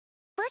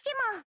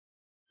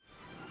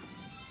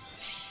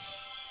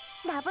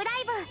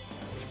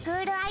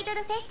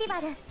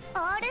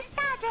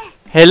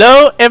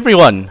Hello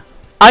everyone,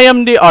 I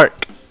am the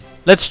Ark.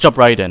 Let's jump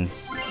right in.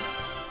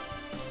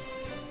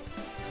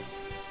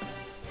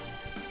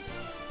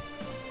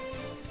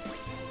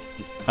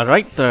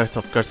 Alright, there's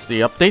of course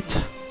the update.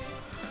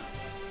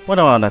 What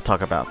do I want to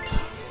talk about?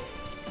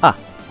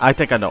 I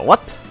think I know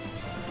what.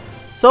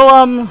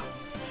 So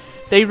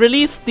they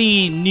released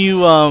the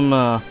new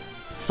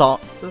song,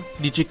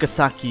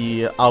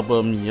 Nijikasaki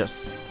album. Yes,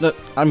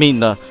 I mean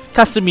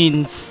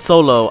Kasumi's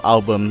solo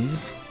album,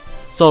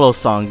 solo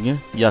song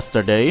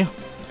yesterday.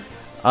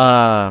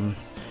 Along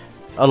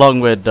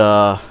with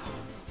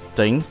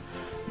thing.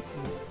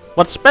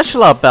 What's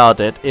special about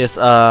it is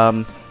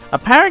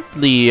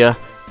apparently the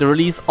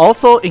release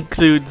also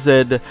includes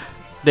it.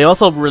 They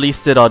also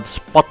released it on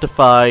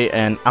Spotify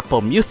and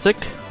Apple Music.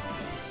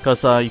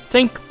 Because I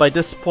think by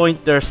this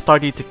point they're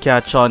starting to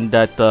catch on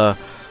that,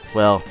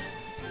 well,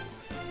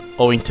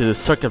 owing to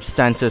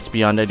circumstances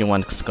beyond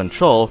anyone's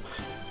control,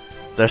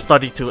 they're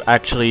starting to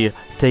actually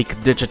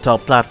take digital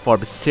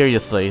platforms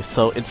seriously.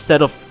 So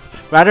instead of,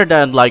 rather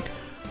than like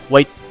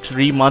wait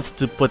 3 months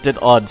to put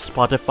it on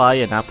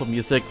Spotify and Apple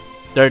Music,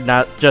 they're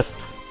not just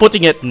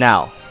putting it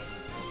now.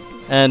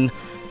 And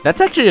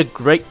that's actually a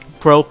great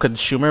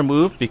pro-consumer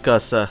move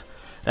because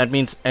that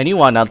means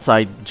anyone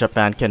outside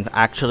Japan can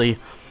actually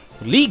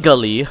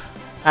legally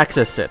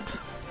access it,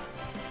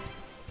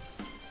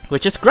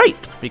 which is great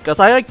because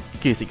I like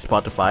using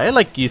Spotify. I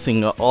like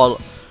using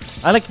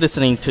I like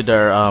listening to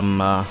their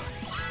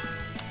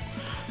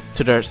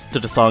to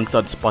the songs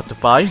on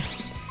Spotify,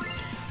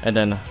 and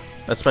then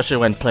especially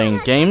when playing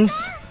games.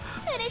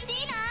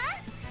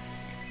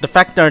 The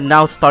fact they're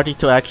now starting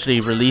to actually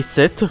release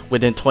it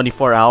within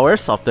 24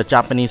 hours of the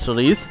Japanese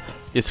release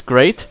is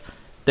great.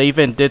 They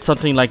even did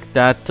something like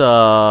that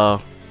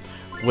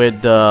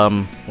with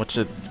what's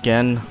it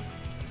again?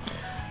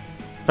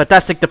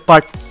 Fantastic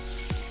Depart.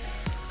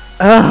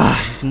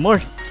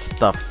 More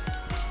stuff.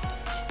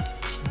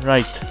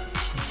 Right.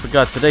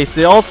 Forgot today's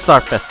the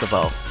All-Star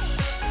Festival.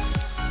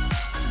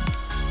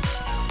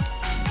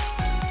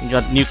 You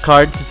got new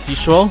cards as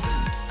usual.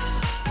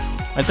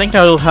 I think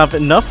I will have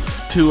enough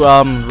to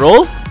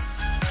roll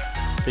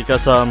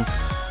because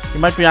you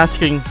might be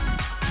asking,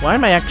 why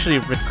am I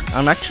actually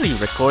I'm actually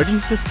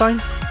recording this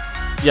time?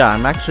 Yeah,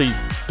 I'm actually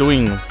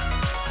doing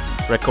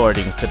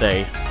recording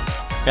today.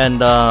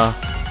 And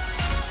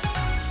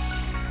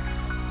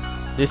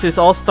this is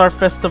All-Star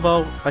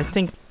Festival. I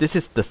think this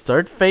is the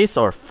 3rd phase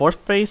or 4th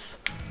phase.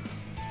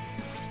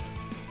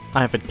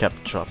 I haven't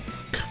kept track.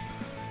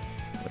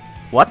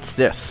 What's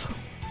this?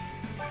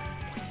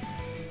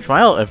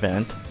 Trial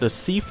event, the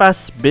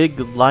SIFAS Big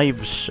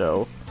Live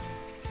Show.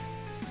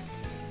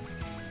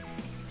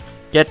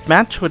 Get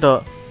matched with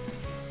a...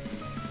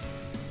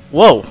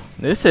 Whoa,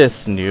 this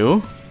is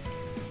new.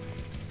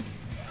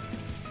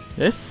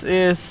 This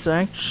is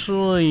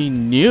actually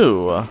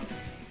new.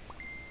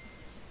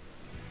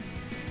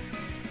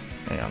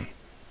 Hang on.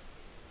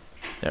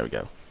 There we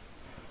go.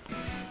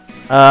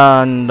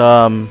 And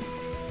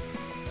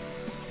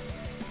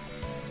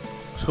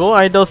School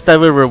Idol's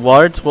Devil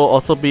Rewards will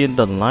also be in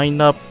the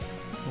lineup.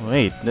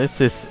 Wait,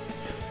 this is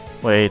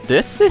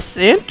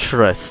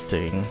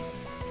interesting.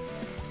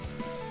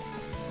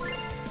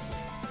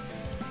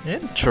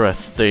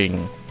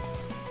 Interesting.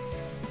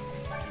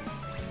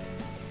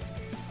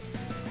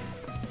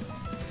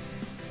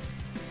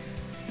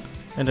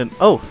 And then,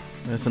 oh,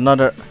 there's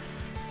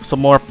some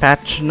more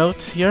patch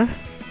notes here.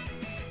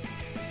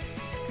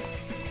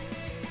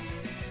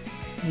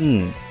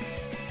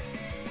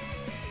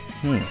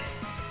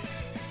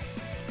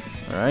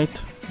 Alright,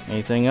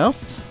 anything else?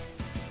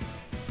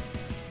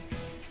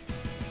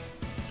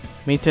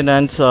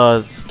 Maintenance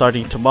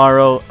starting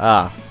tomorrow.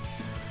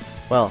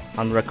 Well,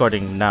 I'm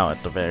recording now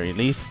at the very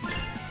least.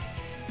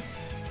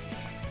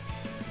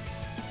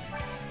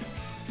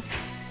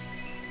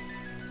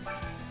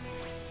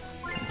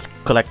 Let's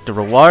collect the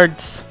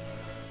rewards.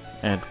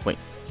 And wait,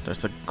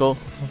 there's a goal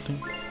something?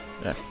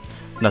 Yeah,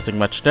 nothing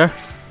much there.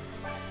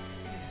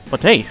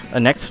 But hey,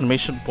 an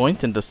exclamation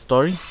point in the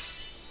story.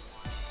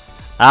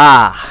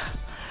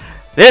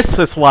 This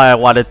is why I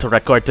wanted to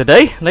record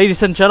today,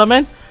 ladies and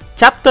gentlemen.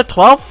 Chapter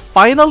 12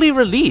 finally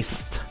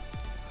released.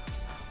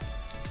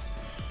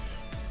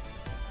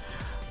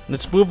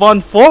 Let's move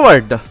on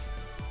forward,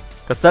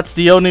 because that's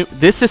the only...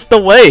 This is the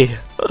way.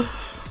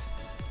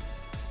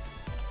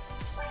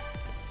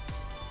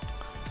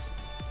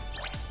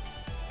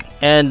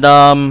 And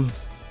oh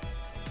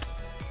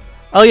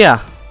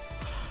yeah,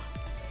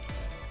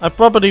 I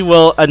probably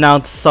will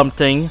announce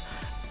something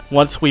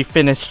once we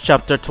finish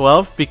chapter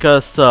 12,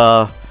 because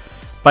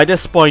by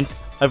this point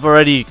I've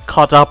already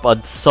caught up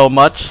on so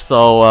much,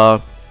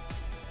 so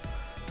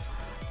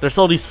there's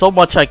only so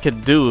much I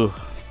can do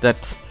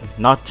that's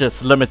not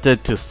just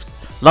limited to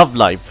Love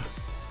Live.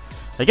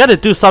 I gotta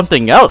do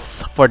something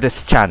else for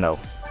this channel.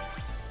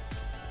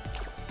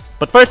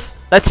 But first,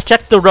 let's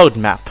check the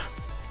roadmap.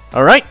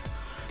 Alright?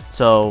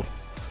 So,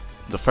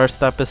 the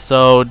first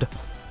episode,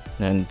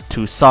 And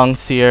 2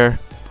 songs here.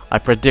 I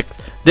predict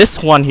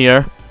this one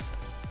here.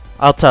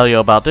 I'll tell you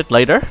about it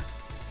later.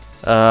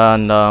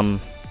 And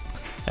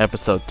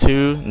episode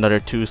 2, another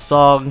 2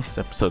 songs.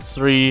 Episode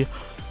 3,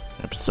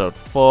 episode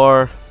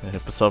 4,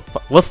 episode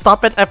 5. We'll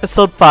stop at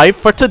episode 5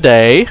 for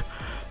today.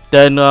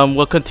 Then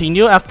we'll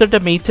continue after the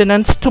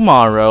maintenance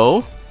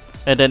tomorrow.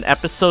 And then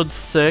episode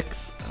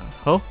 6.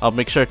 Oh, I'll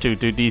make sure to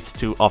do these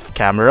 2 off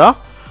camera.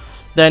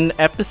 Then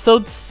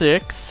episode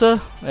 6,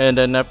 and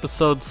then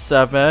episode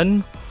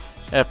 7,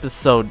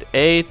 episode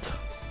 8.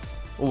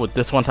 Oh,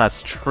 this one has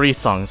 3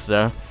 songs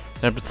there.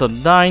 Episode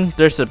 9,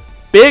 there's a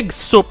big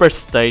super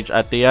stage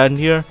at the end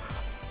here.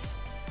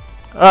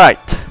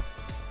 Alright.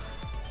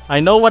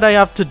 I know what I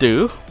have to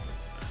do.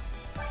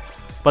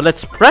 But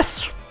let's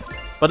push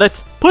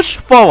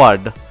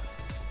forward.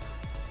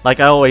 Like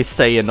I always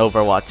say in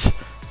Overwatch.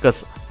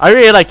 Because I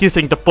really like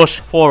using the push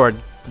forward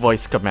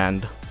voice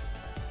command.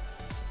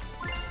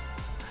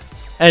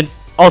 And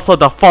also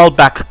the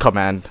fallback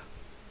command.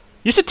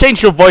 You should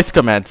change your voice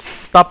commands.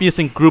 Stop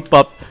using group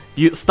up.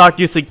 You start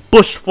using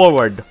push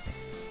forward.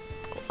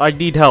 I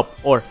need help.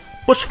 Or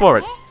push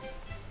forward.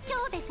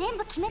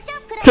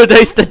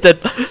 Today's the dead.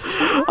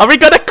 Are we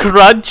gonna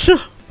crunch?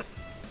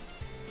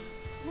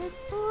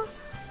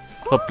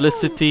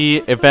 Publicity,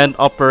 event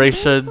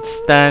operations,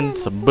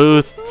 stands,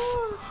 booths.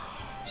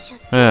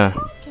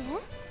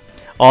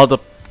 All the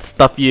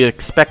stuff you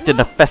expect in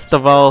a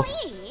festival.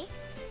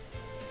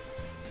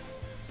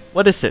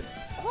 What is it?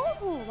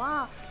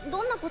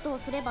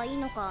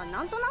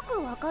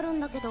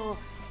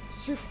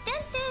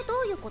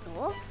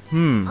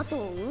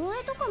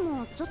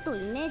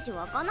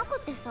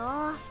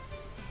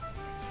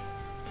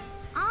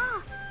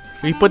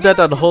 We put that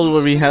on hold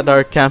when we had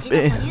our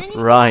campaign.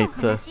 Right.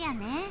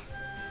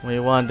 We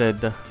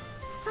wanted.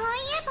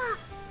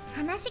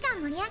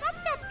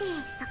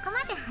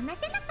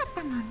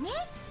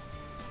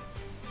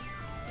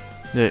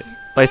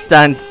 By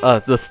stand,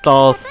 the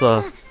stalls.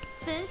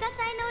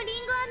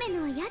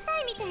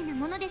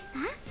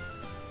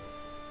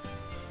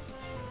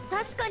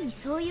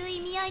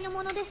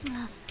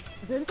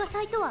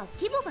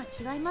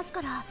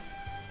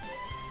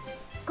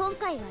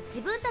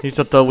 He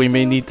thought we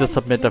may need to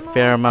submit a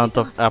fair amount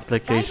of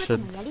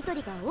applications.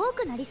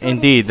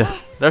 Indeed,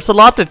 there's a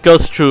lot that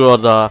goes through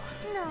the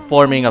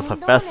forming of a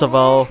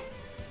festival.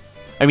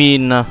 I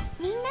mean,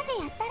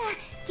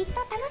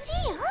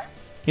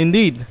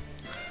 indeed.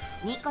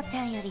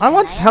 I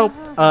once helped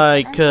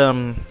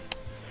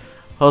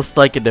host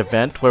like an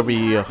event where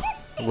we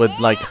would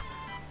like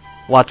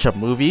watch a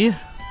movie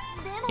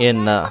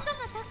in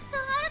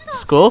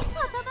school.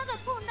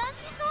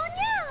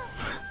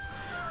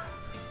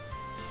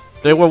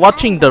 They were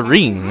watching The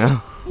Ring.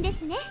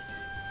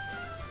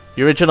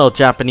 The original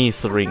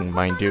Japanese Ring,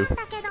 mind you.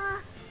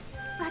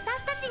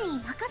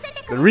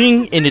 The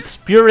Ring in its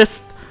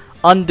purest,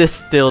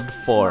 undistilled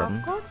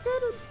form.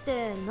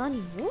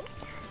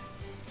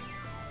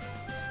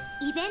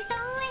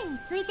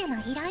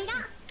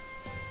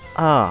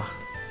 Ah.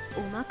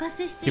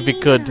 If we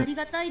could,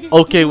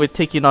 okay with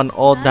taking on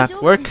all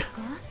that work?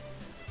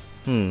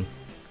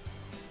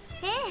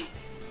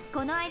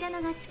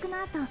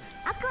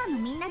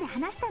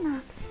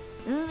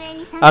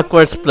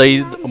 ASCII's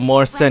played a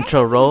more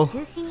central role.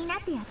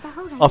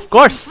 Of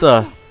course,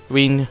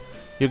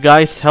 you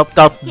guys helped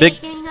out big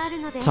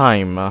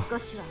time.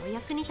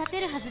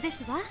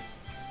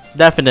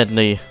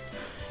 Definitely.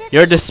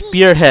 You're the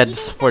spearheads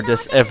for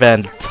this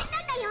event.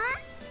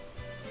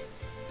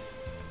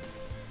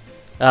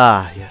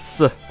 Ah,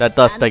 yes. That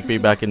does take me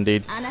back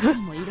indeed.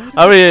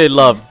 I really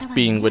loved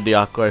being with the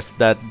ASCIIs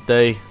that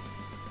day.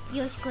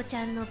 Yeah,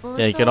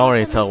 you can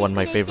already tell what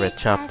my favorite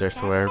chapters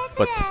were,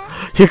 but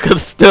you could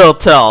still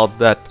tell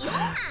that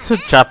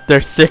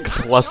chapter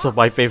 6 was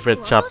my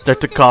favorite chapter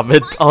to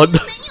comment on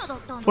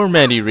for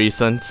many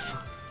reasons.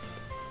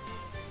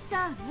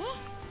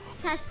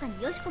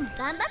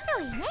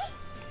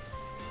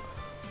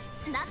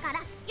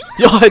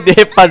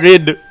 Yohane pa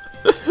rin!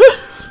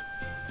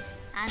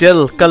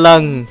 Chill ka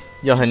lang,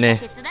 Yohane.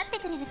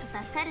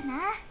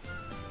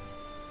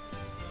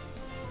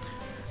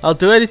 I'll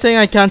do anything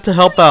I can to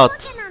help out.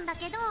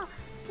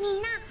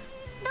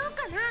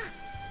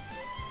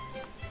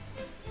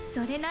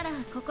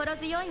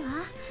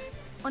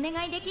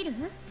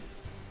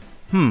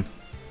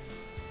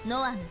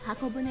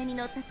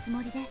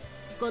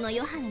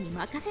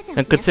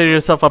 And consider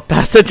yourself a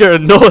passenger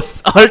in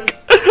Noah's Ark.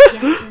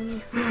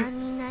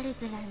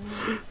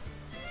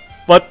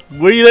 But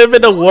we live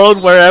in a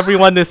world where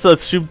everyone is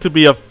assumed to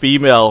be a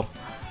female.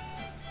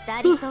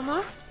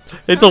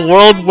 It's a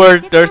world where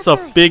there's a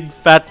big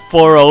fat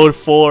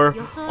 404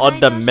 on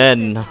the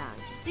men.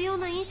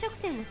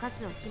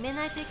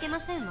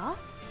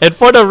 And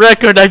for the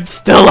record, I'm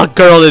still a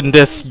girl in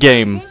this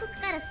game.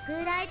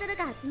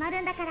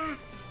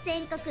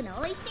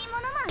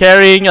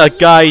 Carrying a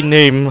guy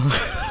name.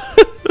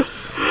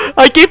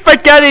 I keep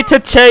forgetting to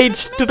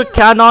change to the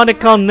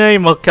canonical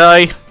name,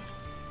 okay?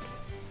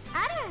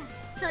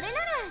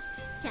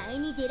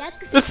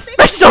 The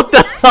special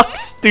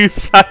deluxe dude.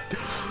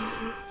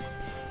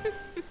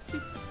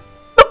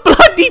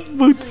 Eat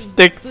mood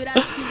sticks.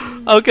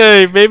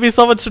 Okay, maybe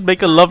someone should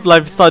make a Love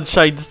Live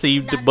Sunshine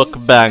themed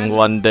mukbang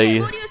one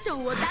day.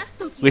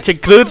 Which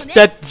includes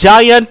that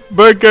giant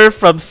burger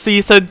from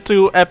Season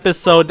 2,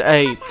 Episode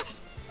 8.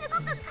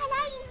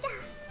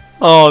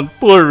 Oh,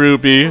 poor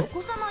Ruby.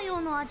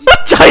 A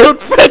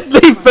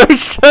child-friendly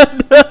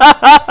version!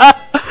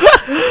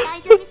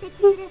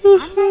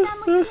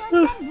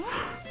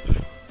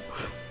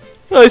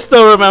 I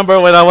still remember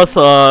when I was,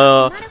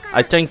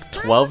 I think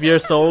 12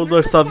 years old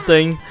or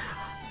something.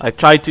 I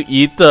tried to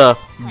eat the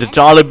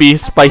Jollibee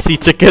spicy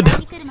chicken.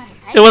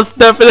 It was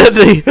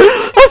definitely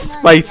a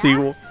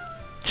spicy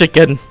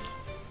chicken.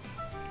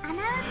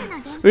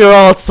 We were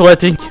all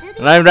sweating,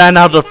 and I ran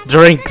out of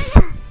drinks.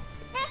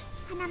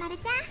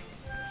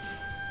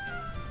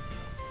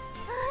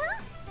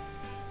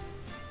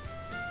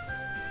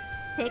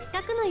 せっ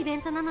かくのイベ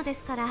ントなので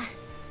すから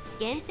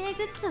限定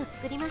グッズを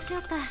作りましょ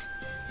うか。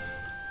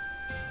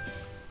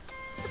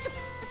す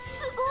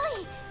ご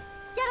い。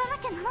やら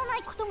なきゃならな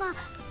いことがどん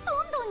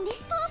どんリ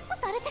ストアッ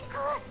プされてく。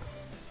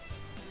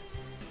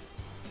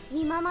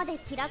今まで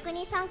気楽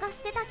に参加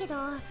してたけど、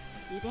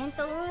イベン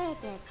ト運営っ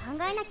て考え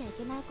なきゃい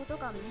けないこと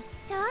がめっ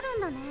ちゃある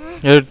んだね。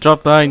Yeah,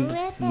 drop by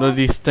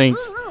these things.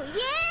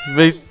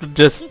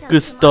 Just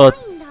good start.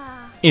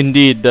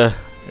 Indeed. I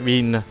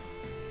mean,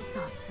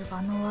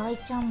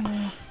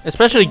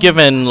 especially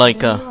given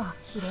like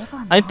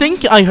I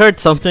think I heard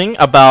something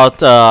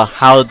about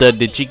how the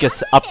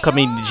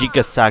upcoming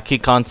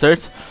Nijigasaki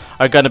concerts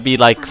are gonna be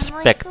like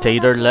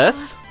spectator-less.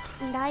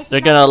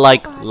 They're gonna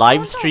like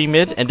live stream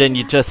it and then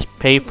you just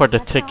pay for the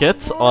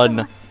tickets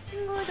on,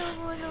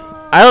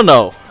 I don't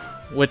know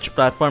which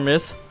platform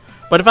is,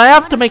 but if I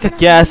have to make a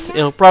guess,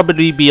 it'll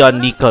probably be on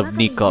Nico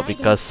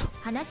because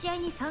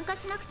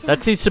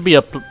that seems to be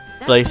a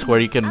place where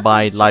you can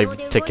buy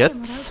live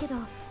tickets.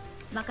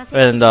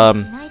 And I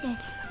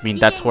mean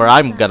that's where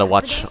I'm gonna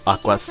watch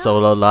Aqua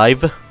solo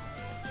live.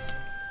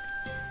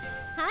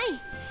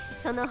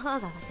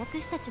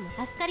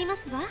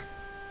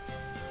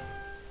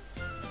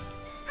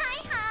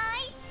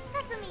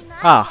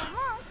 Ah,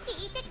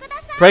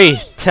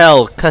 pray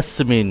tell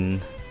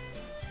Kasumin,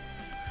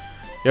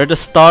 you're the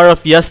star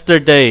of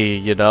yesterday.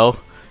 You know,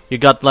 you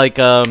got like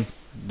the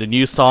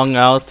new song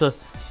out,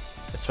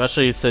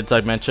 especially since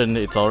I mentioned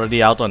it's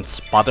already out on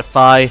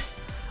Spotify.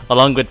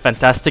 Along with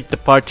Fantastic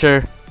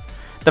Departure.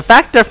 The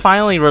fact they're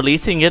finally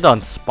releasing it on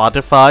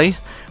Spotify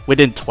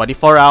within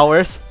 24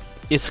 hours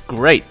is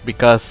great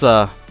because,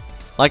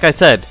 like I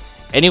said,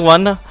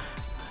 anyone,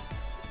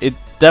 it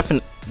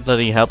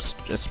definitely helps,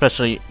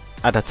 especially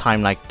at a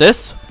time like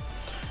this,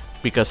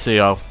 because, you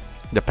know,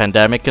 the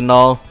pandemic and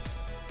all.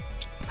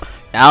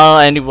 Now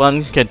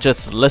anyone can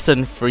just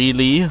listen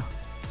freely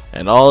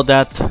and all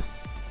that.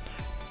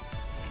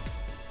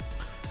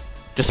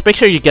 Just make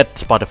sure you get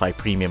Spotify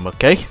Premium,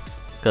 okay?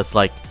 Because,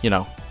 like, you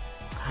know,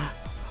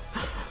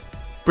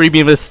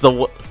 premium is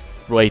the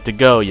way to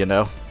go, you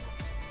know.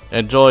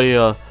 Enjoy,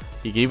 you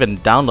can even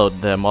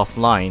download them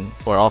offline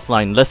for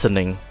offline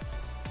listening.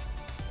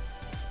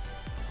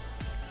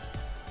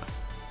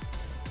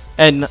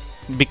 And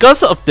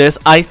because of this,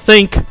 I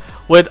think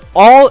with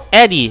all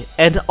Eddie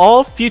and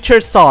all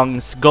future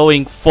songs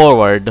going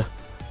forward,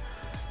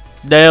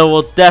 they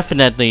will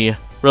definitely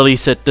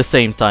release it the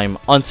same time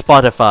on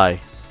Spotify.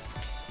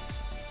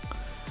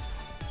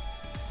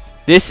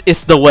 This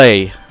is the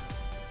way.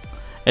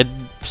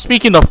 And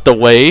speaking of the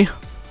way,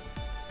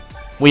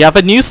 we have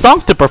a new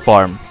song to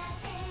perform.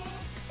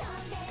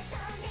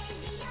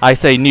 I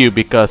say new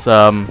because they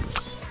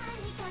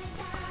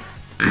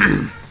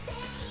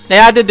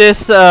added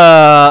this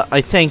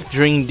I think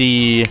during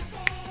the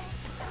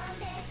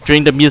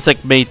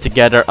Music Made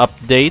Together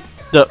update,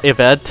 the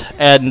event,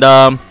 and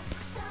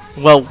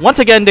well, once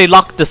again they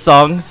locked the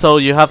song, so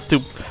you have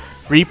to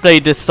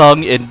replay this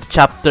song in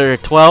chapter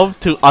 12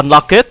 to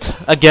unlock it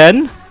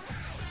again.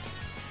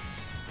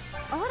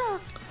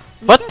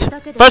 But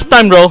first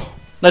time roll.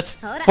 Let's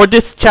for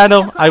this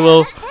channel I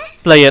will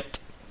play it.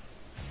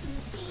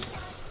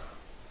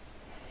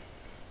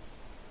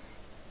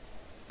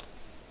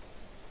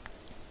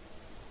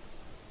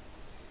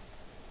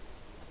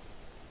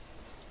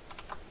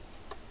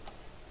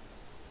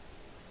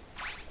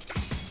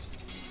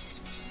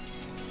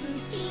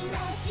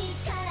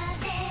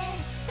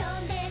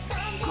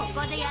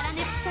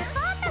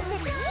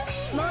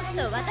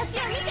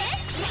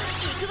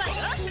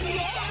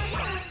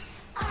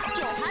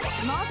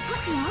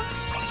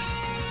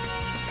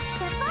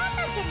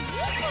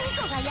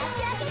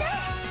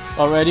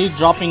 Already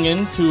dropping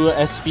into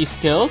SP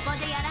skills.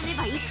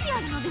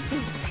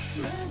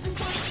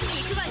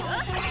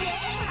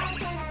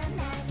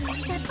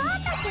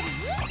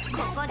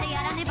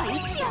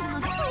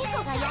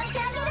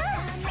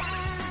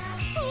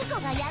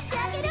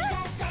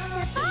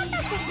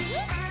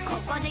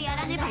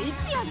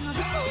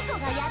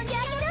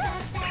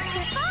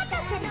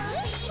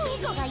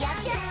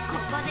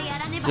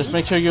 Just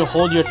make sure you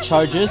hold your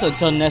charges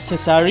until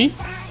necessary.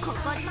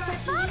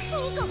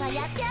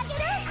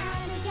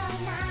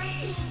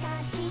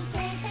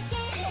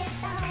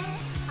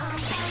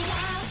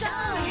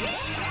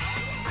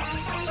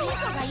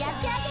 っ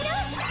てあげる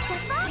サ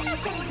ポー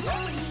トする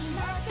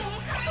サポ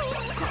ート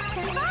するここで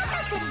サ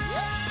ポ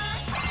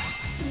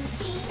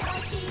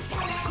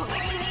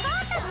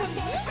ートす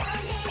る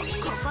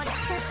ここで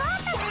サポ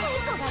ートするい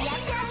い子がやっ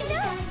てあげ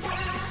る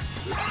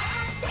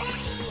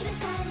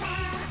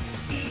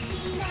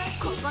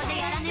ここで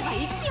やらねば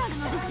いつやる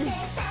のです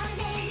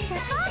サ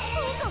ポート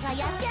いい子が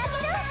やってあげ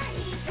る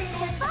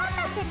サポー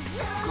トする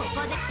こ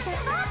こでサ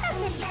ポート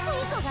するい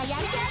い子がやっ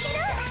てあげ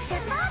るサ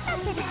ポー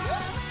トする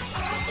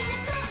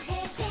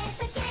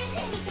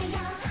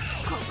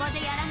ここで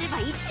やらねば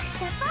いつ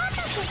サポー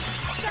トする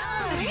そ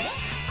うね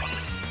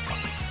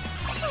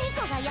いい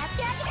子がやっ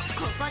てあげる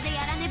ここで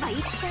やらねばい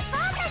つサポ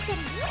ートする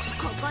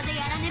ここで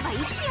やらねばいつ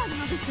やる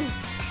のですいい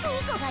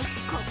子が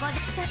ここで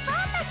サポ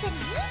ートする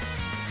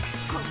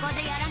ここ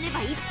でやらね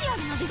ばいつや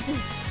るのです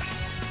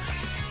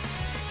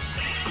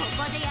こ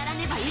こでやら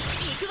ねばいつ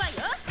行くわよ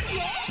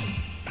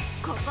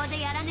ここ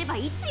でやらねば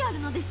いつやる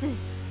のです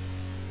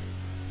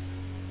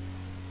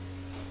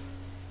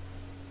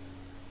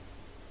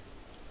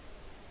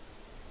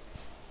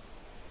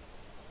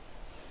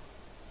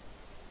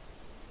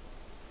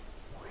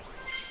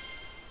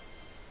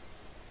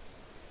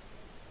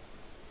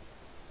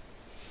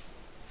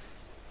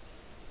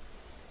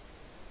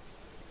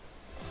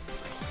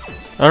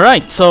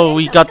Alright, so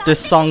we got this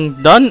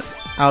song done,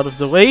 out of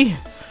the way.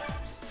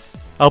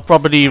 I'll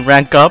probably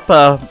rank up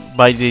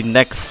by the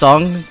next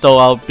song, though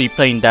I'll be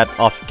playing that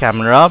off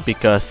camera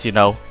because, you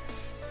know,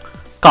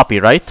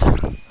 copyright.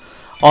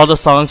 All the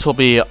songs will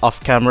be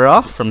off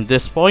camera from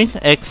this point,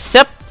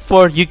 except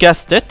for, you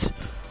guessed it,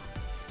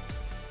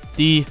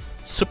 the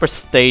super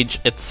stage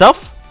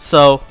itself.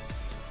 So,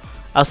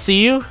 I'll see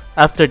you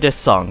after this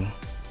song.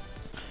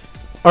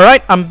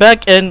 Alright, I'm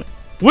back, and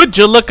would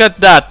you look at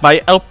that,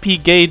 my LP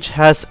gauge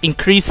has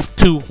increased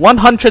to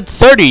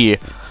 130,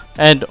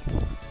 and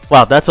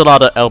wow, that's a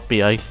lot of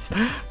LP. I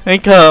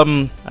think I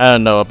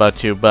don't know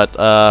about you, but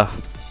I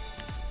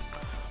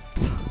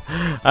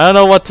don't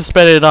know what to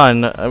spend it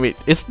on. I mean,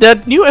 is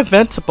that new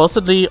event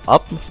supposedly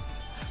up?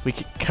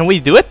 Can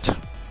we do it?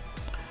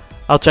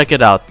 I'll check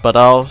it out, but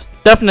I'll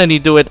definitely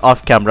do it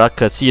off camera,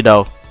 cause you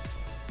know,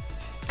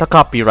 the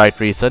copyright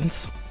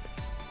reasons.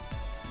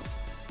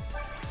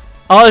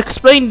 I'll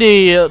explain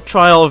the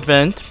trial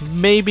event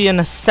maybe in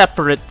a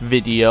separate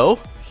video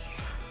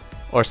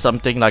or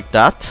something like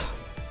that.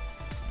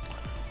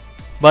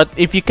 But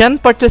if you can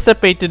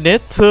participate in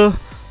it,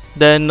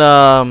 then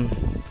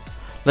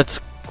let's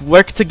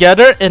work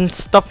together and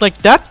stuff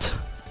like that.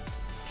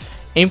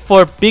 Aim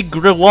for big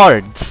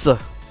rewards.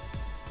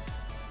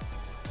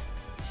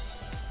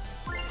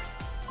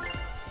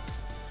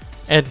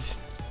 And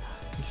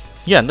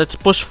yeah, let's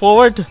push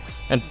forward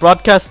and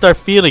broadcast our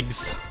feelings.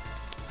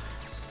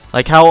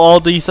 Like how all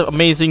these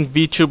amazing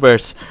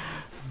VTubers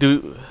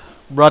do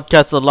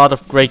broadcast a lot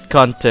of great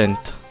content.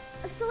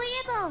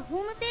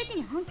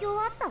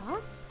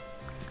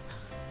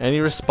 Any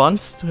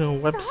response to the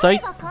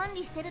website?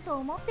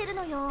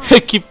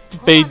 Keep the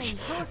page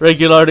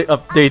regularly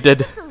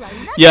updated.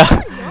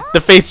 Yeah, the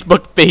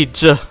Facebook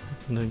page. I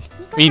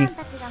mean,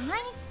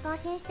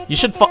 you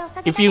should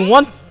if you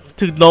want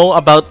to know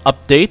about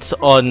updates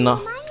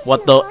on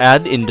what they'll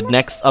add in the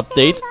next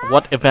update,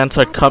 what events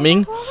are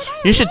coming,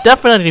 you should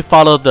definitely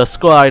follow the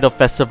School Idol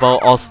Festival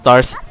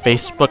All-Stars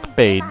Facebook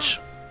page.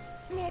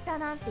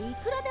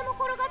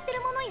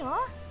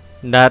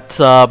 That's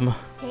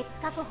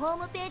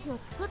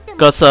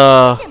because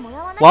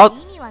well,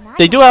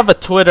 they do have a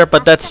Twitter,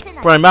 but that's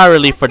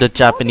primarily for the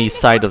Japanese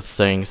side of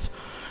things,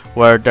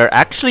 where they're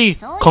actually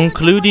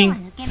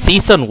concluding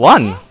Season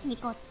 1.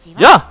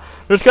 Yeah!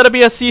 There's gonna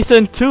be a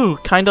Season 2,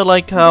 kinda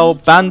like how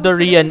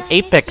Bandery and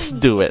Apex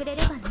do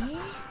it.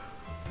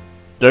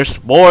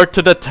 There's more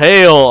to the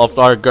tale of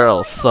our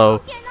girls,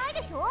 so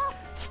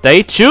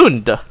stay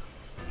tuned!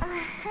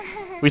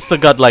 We still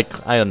got like,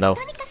 I don't know,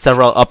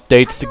 several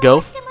updates to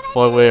go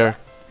before we're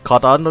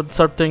caught on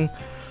something.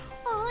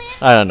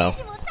 I don't know.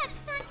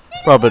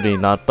 Probably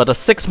not, but a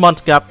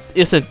 6-month gap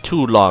isn't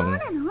too long,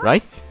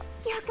 right?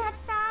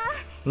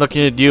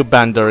 Looking at you,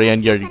 Bandery,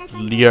 and your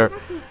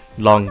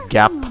year-long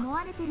gap.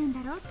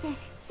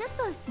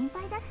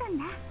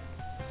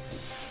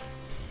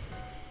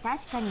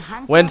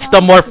 When's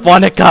the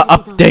Morphonica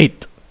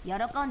update?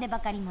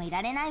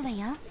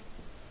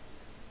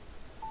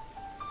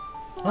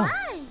 Oh.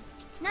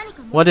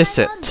 What is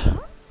it?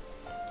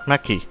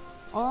 Maki.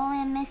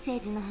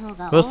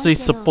 Mostly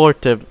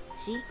supportive.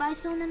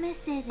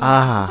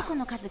 Ah.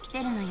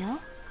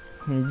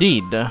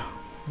 Indeed.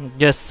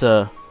 Yes,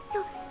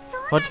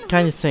 what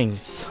kind of things?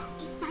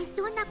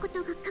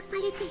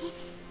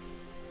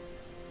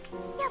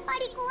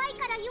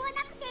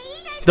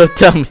 Don't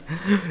tell me.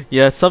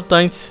 Yeah,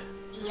 sometimes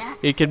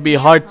it can be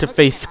hard to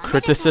face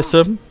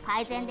criticism.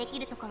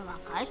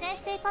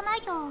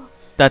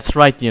 That's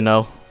right, you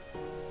know.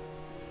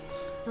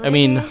 I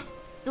mean,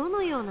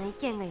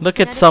 look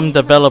at some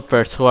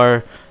developers who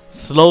are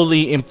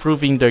slowly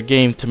improving their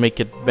game to make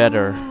it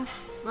better.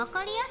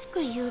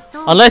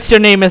 Unless your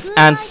name is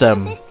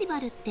Ansem,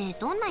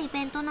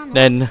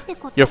 then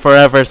you're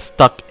forever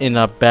stuck in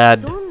a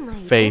bad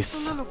face.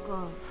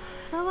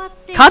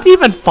 Can't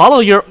even follow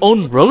your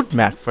own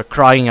roadmap for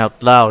crying out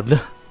loud.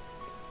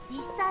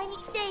 実際に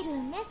来ている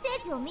メッセ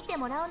ージを見て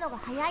もらうのが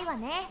早いわ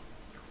ね。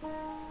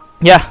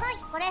 Yeah, はい、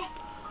これ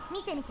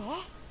見てみて。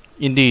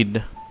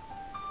 indeed.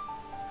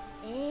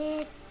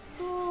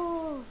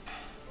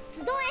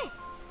 集え、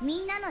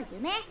みんなの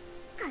夢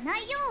叶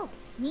えよう、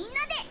みんなで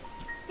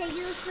って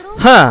いうスロ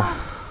ーガン Huh.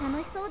 が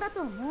楽しそうだ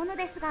と思うの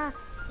ですが、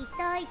一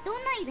体ど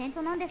んなイベン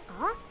トなんですか？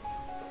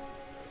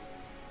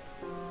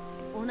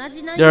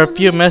 There are a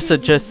few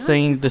messages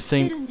saying the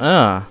same.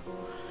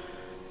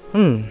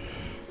 Hmm.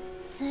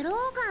 スロー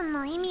ガン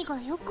の意味が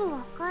よく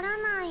わから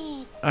な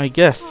い。 I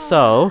guess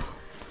so.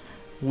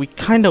 We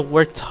kind of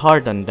worked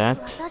hard on that.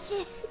 私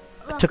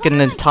It took an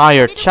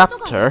entire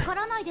chapter. わか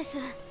らないです。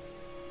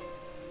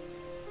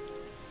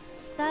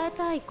伝え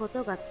たいこ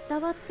とが伝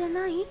わって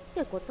ないっ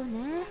てこと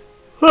ね。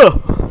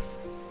 Huh.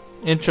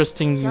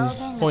 Interesting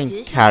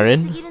point,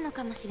 Karen.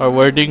 Our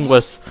wording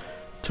was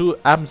too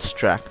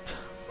abstract.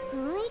 雰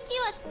囲気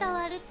は伝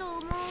わると思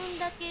うん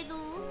だけど。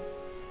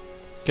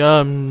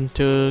 Come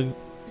to.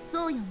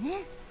 そうよ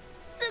ね。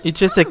 It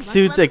just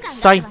exudes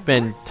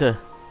excitement.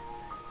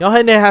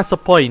 Yohane has a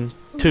point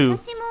too.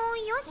 私も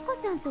よしこ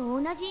さんと同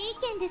じ意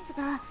見です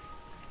が、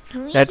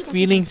 That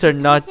feelings are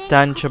not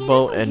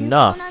tangible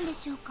enough. なんで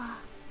しょうか。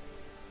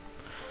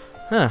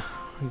 Huh.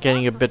 I'm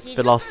getting a bit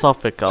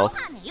philosophical. ヨ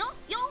ハネよ、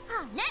ヨ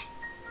ハネ。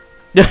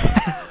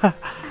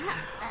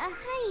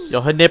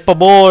 Yohane pa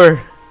more.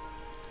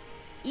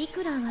 い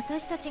くら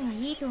私たちが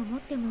いいと思っ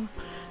ても、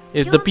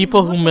 If the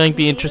people who might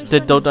be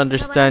interested don't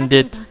understand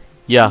it,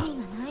 yeah.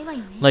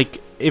 Like,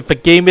 if a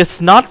game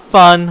is not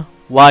fun,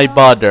 why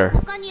bother?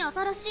 他に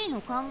新しいの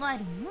考え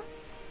るの？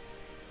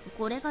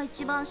これが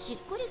一番しっ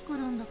くりくる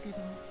んだけど。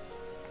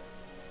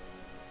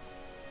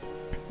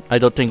 I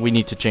don't think we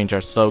need to change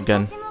our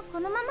slogan. 私もこ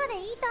のままで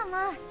いいと思う。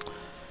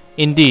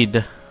 Indeed. で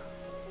も、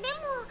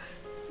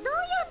どうや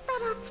った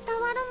ら伝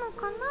わるの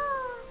かな？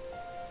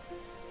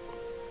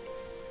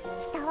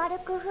伝わる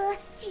工夫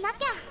しな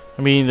きゃ。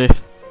 I mean,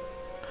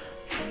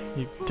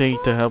 you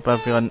think to help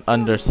everyone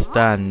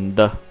understand.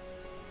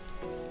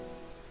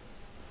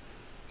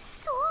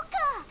 そう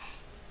か。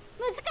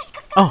難しく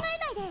考えない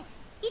で、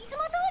いつ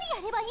も通り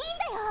やればいいん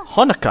だよ。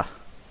 Honoka.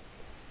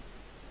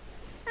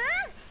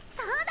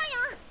 そうだ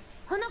よ。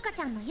ほのか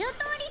ちゃんの言う通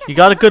り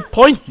だ。 You got a good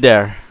point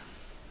there.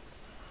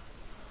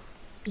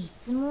 い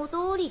つも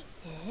通りっ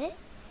て？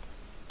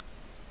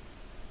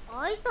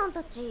愛さん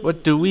たち。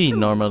 What do we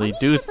normally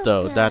do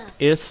though? That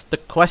is the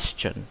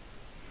question.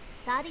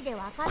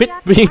 Quit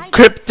being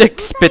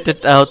cryptic, spit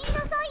it out.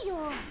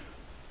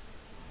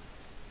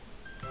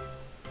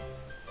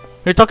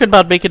 You're talking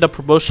about making a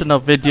promotional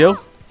video?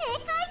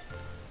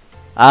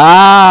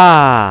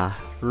 Ah,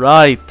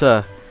 right.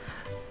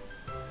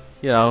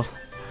 You know,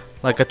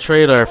 like a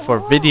trailer for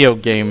video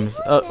games,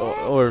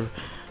 or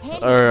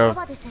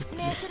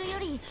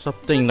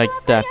something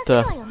like that,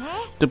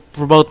 to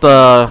promote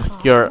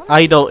your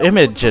idol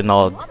image and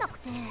all.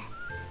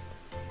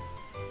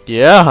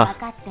 Yeah.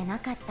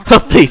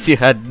 Please, you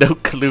had no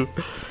clue.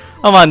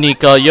 Come on,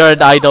 Nico, you're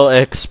an idol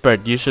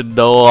expert. You should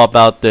know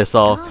about this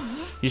all.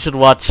 You should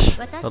watch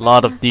a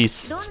lot of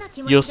these.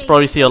 You'll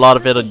probably see a lot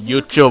of it on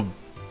YouTube.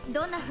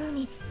 どんな風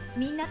に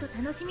みんなと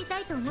楽しみた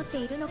いと思って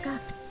いるのか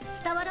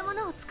伝わるも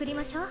のを作り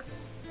ましょう。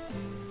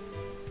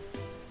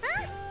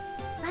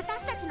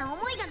私たちの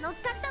思いが乗っか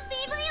った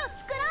PV を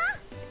作ろ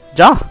う。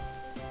じゃあ、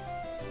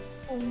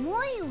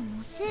思いを乗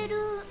せる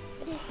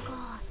ですか。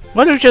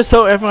 why don't you just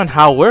show everyone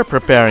how we're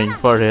preparing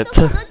for it?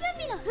 この準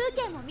備の風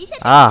景も見せてみ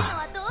るの Ah,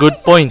 はどうで good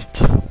しょう。 point. いい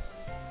ね。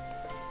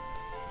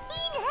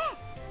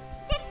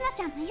せつな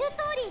ちゃんの言う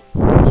通り、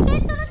イベ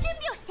ントの準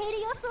備をしてい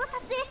る様子を撮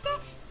影して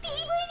PV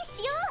に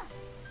しよ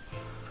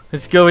う。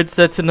 Let's go with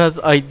Setsuna's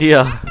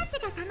idea. 私たち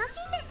が楽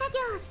しんで作業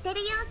をしてる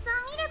様子を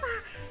見れば、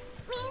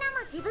みんな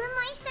も自分も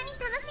一緒に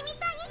楽しみ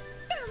たいっ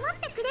て思っ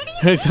てくれる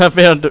よね。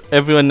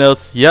Everyone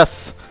else,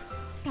 yes.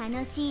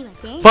 楽しいわ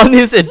ね。 Fun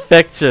is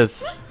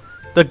infectious.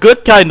 The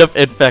good kind of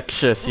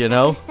infectious, you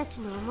know? 私た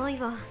ちの思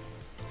いを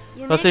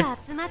Because if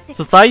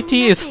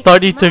society is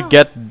starting to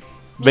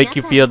make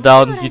you feel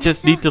down, you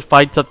just need to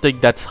find something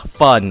that's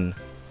fun.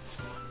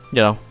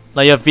 You know,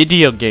 like a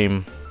video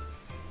game.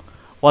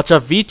 Watch a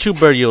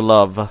VTuber you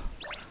love.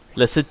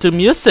 Listen to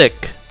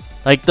music.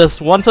 Like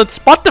this one's on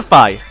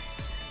Spotify.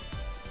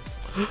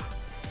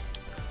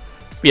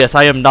 Yes,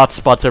 I am not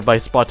sponsored by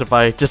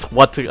Spotify. Just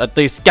want to at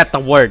least get the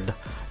word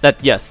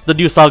that yes, the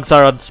new songs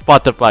are on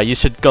Spotify. You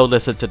should go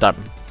listen to them.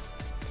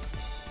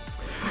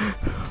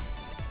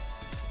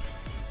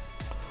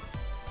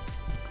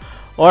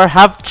 Or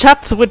have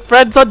chats with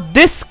friends on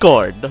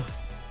Discord.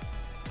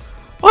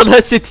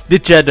 Unless it's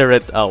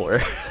degenerate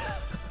hour.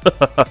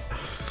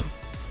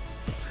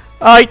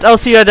 Alright, I'll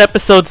see you at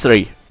episode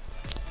 3.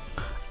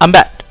 I'm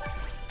back.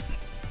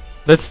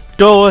 Let's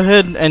go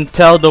ahead and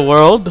tell the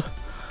world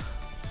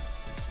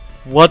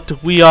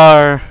what we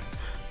are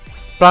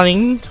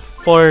planning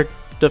for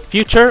the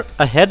future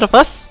ahead of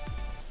us.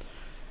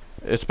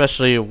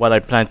 Especially what I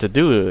plan to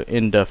do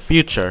in the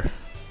future.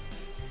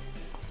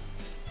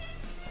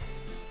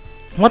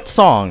 What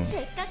song?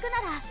 せっかく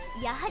なら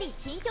やはり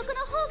新曲の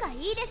方が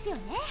いいですよ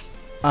ね。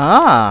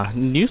Ah,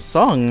 new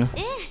song.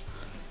 え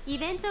え、イ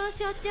ベントを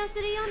象徴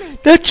するような。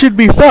 That should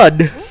be fun.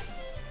 誰が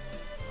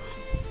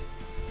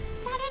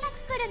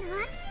作るの？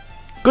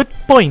 Good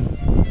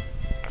point.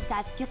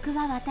 作曲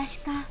は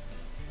私か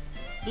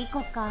リ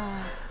コか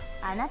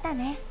あなた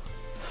ね。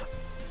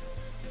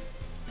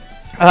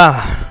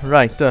 Ah,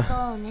 right.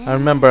 そうね。 I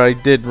remember I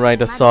did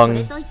write a まだこ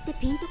れ song. といって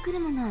ピンとくる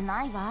ものは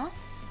ないわ。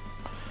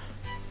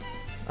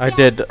 I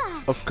did,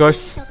 of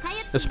course,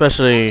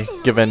 especially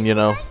given, you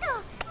know,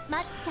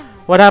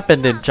 what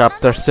happened in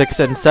chapter 6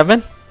 and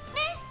 7?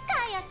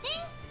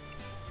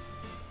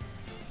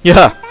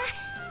 Yeah.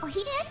 お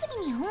昼休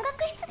みに音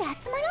楽室で集まろ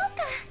う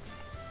か。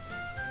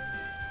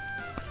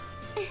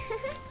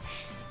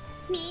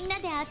みんな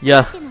で集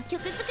まっての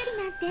曲作り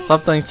なんて。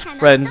 Sometimes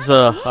friends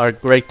are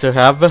great to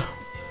have.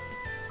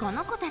 こ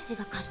の子たち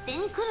が勝手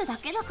に来るだ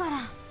けだから。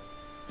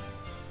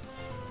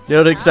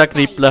 They don't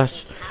exactly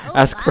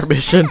ask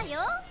permission.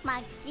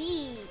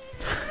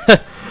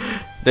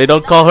 They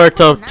don't call her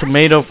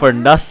tomato for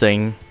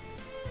nothing.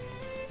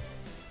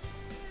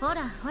 ほ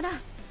らほら、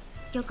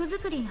曲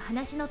作りの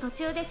話の途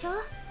中でしょ。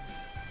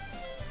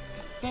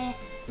で、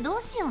ど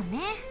うしようね。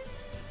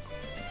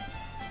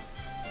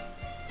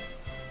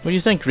 What do you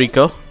think,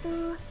 Rico?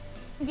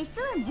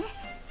 実はね、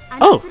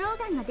Oh! スロー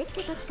ガンができ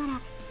た時か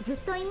らずっ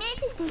とイメー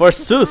ジしていることがある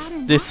んだ。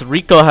 Forsooth, this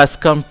Rico has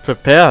come prepared.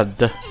 聞い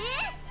てない。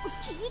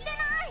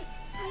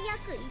早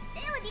く言って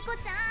よ、リコち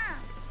ゃ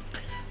ん。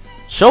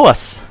 Show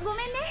us. ご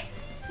めんね。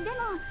でも、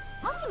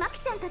もしマキ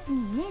ちゃんたちに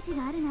イメージ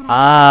があるな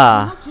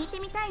ら、Ah, 聞いて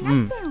みたいな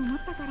って思っ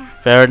たから。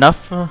 fair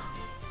enough.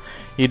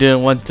 You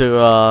didn't want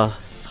to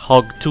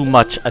hog too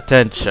much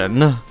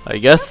attention, I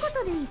guess. 一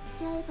言で言っ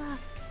ちゃえば、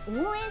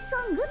応援ソ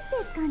ングっ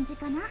て感じ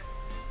かな。もっ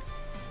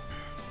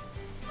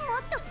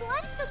と詳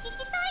しく聞き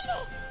たい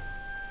で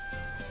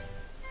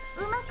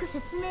す。うまく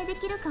説明で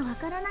きるかわ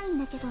からないん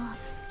だけど、ね、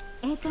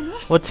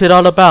 What's it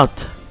all about?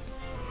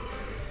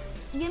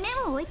 夢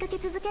を追いかけ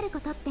続けるこ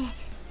とって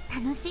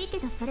楽しいけ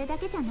どそれだ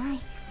けじゃない。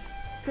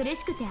苦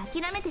しくて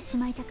諦めてし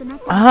まいたくなっ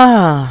たり、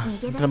 Ah,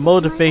 逃げ出 the してしまいたくなる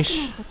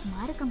motivation. 時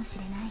もあるかもし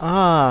れない。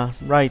 Ah,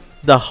 right.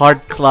 The hard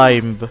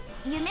climb.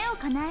 夢を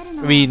叶える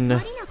のは I mean, 無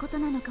理なこと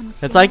なのかも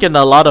しれ It's ない。 like in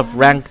a lot of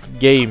ranked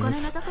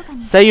games.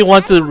 Say you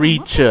want to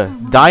reach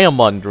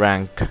diamond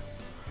rank,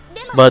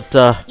 but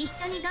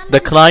the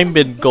climb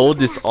in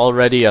gold is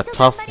already a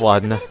tough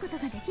one.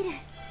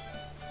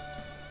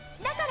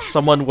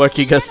 Someone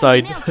working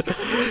aside.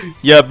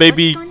 Yeah,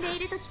 maybe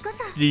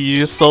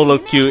the solo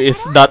queue is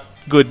not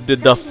good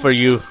enough for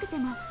you,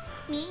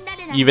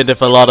 even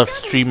if a lot of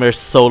streamers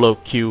solo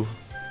queue.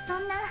 そ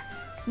んな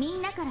み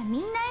んなからみ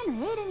んなへ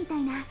のエールみた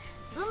いな、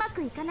うま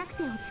くいかなく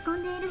て落ち込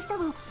んでいる人を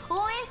応援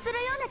するよ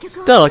うな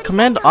曲を Still, I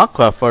commend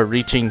Aqua for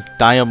reaching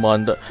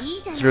diamond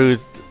through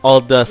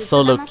all the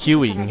solo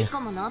queuing.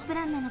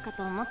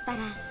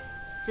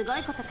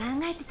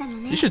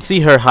 You should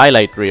see her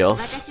highlight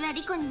reels.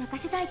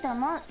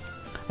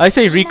 I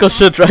say Rico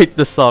should write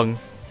the song.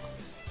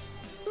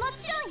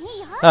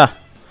 Ah,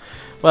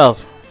 well.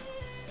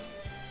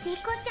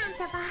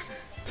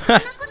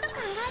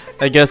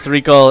 I guess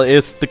Rico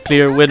is the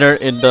clear winner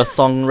in the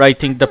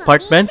songwriting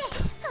department,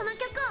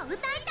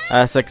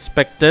 as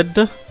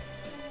expected.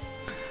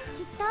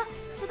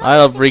 I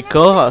love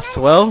Rico as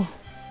well.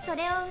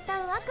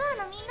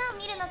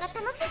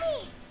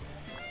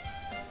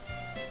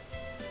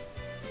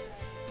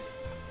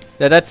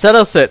 Yeah, that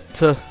settles it.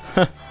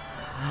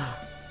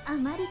 あ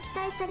まり期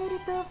待される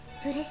と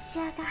プレッシ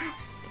ャーが。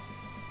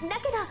だ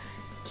けど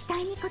期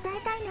待に応えた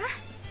いな。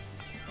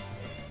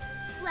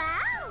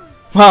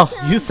Wow,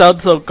 you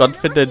sound so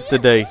confident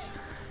today.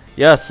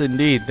 Yes,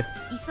 indeed.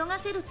 急が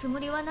せるつも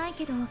りはない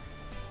けど、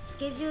ス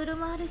ケジュール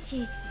もある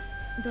し、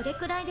どれ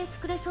くらいで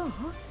作れそう？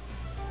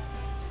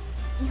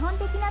基本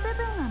的な部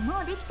分は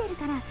もうできてる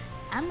から、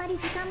あんまり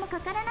時間もか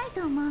からない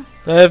と思う。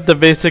I have the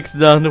basics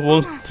done. It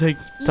won't take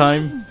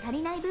time.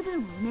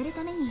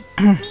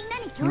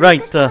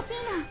 Right,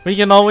 we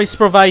can always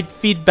provide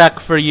feedback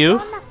for you.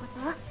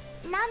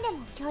 何でも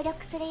協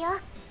力するよ。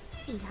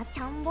リナち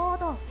ゃんボー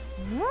ド。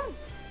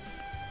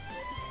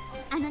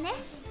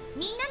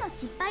みんなの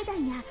失敗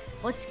談や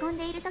落ち込ん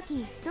でいると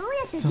き、どう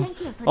やって元気を取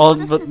り戻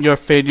すのか。All but your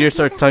failures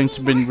are times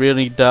you've been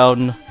really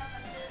down.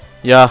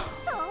 Yeah.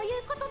 そうい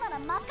うことなら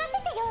任せ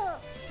てよ。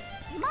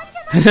自慢じ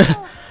ゃない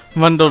よ。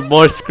One of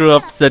more screw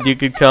ups that you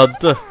can count.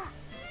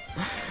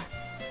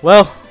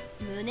 Well,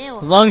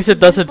 as long as it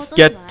doesn't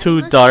get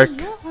too dark.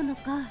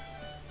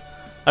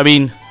 I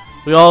mean,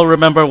 we all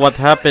remember what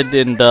happened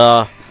in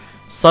the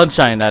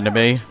Sunshine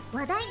anime.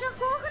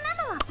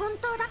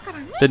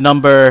 The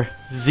number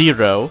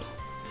 0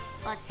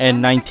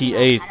 and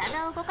 98.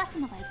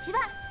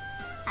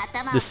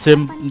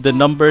 The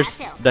numbers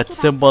that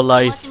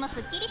symbolize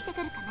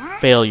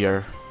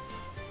failure.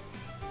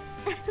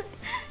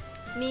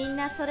 みん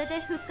なそれで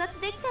復活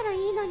できたらい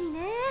いのに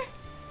ね。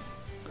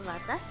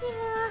私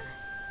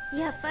は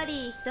やっぱ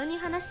り人に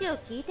話を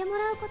聞いても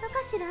らうこと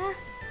かしら。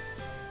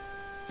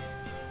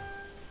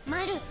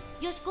マル、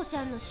よしこち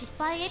ゃんの失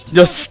敗エピソー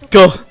ド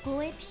とか聞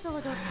こえ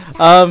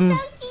I'm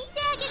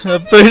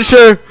pretty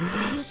sure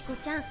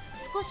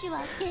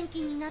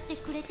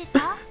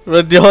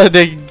when you're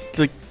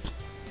like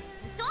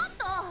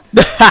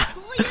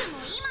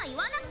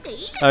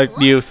I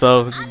knew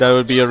so that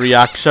would be a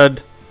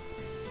reaction.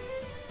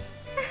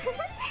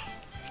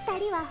 二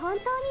人は本当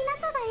に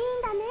仲がいい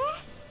んだね。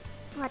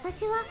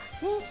私は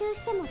練習し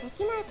てもで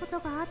きないこと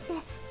があって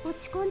落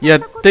ち込んじゃっ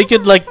たことがあって。 Yeah, think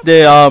it like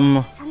the そ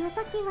の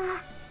時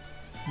は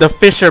the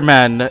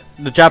fisherman,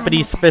 the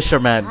Japanese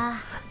fisherman,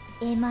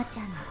 エマち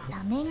ゃんの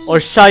ために or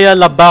Shia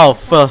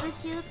LaBeouf,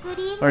 シューク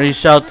リーム where he を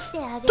作 shouts, って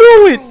あげたん "Do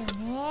だ it!" よ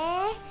ね。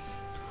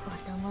お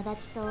友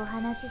達とお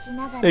話しし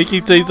ながら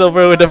Taking things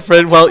over with a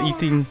friend while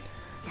eating,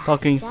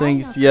 talking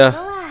things. Yeah,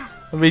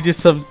 let me do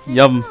some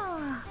yum.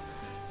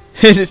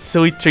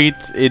 Sweet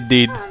treats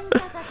indeed.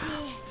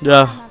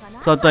 Yeah,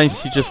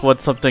 sometimes you just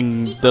want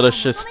something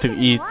delicious to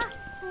eat.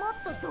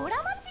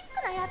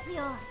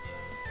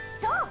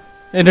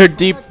 In her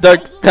deep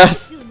dark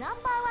past,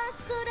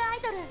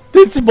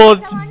 it's more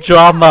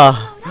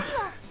drama.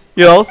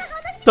 You know,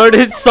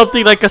 started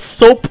something like a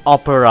soap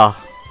opera.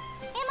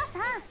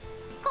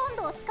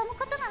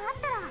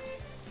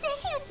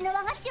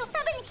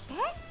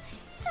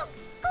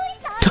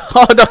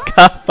 Oh, the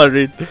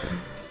Catherine.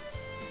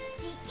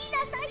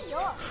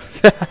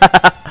 も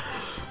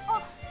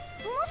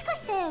しかし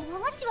て和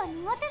菓子は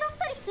苦手だっ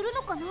たりする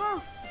のかな。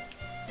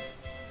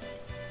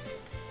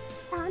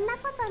そんな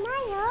ことない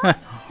よ。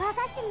和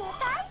菓子も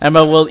大好き。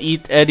 Emma will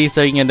eat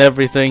anything and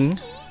everything.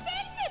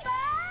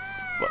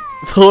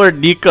 Poor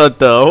Nico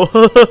though. あ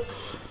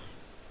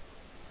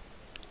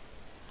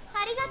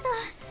りがと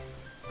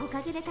う。お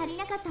かげで足り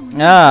なかったもの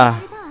が Ah,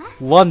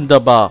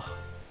 wunderbar.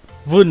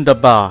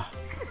 Wunderbar.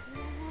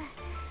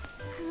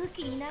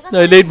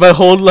 I laid my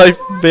whole life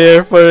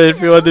bare for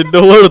everyone in the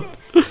world.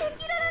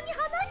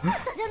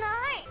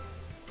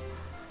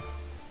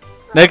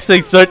 Next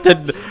thing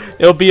certain,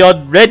 it'll be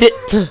on Reddit.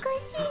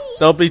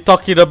 They'll be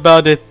talking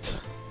about it.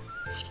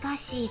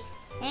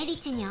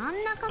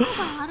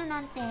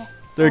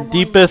 Their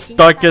deepest,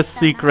 darkest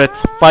secrets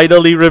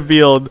finally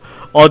revealed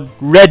on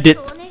Reddit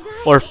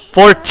or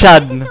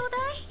 4chan.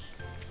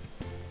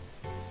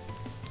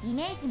 イ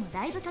メージも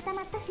だいぶ固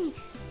まったし、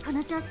こ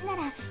の調子な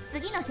ら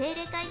次の定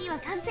例会には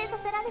完成さ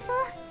せられそう。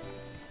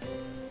す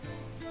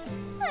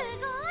ごい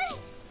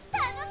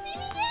楽し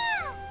みじ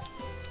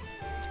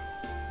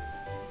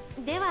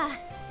ゃん。では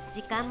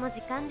時間も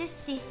時間で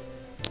すし、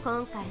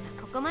今回は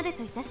ここまで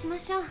といたしま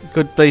しょう。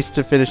 Good place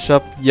to finish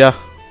up. Yeah.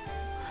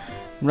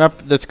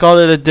 Let's call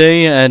it a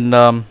day. And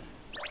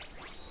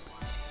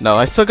no,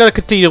 I still gotta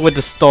continue with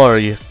the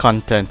story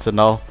content and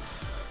all.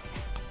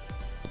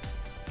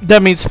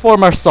 That means 4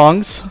 more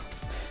songs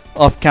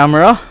off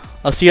camera.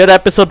 I'll see you at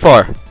episode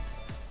 4.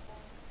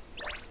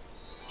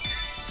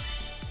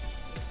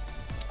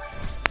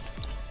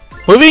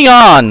 Moving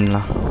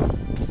on.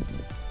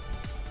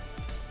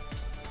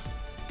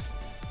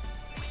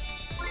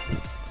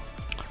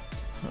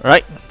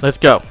 Alright, let's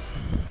go.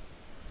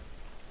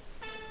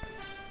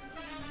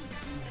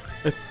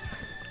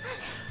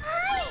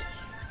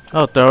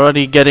 Oh, they're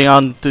already getting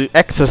on to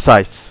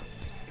exercise.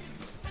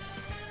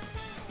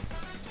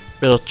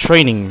 Little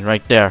training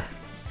right there.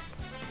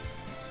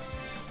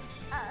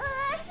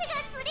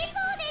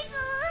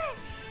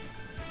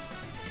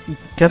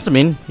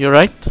 Kasmin, you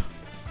right?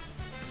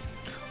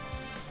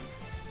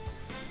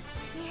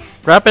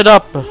 Wrap it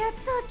up.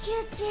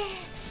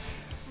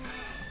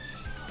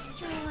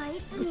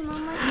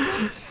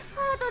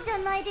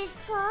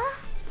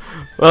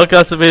 Well,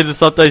 Kasmin,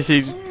 sometimes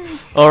it's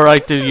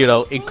alright to, you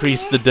know,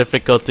 increase the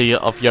difficulty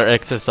of your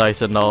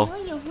exercise and all.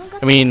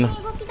 I mean,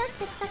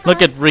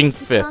 look at Ring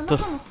Fit.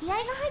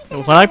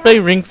 When I play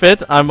Ring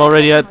Fit, I'm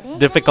already at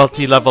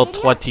difficulty level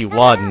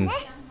 21.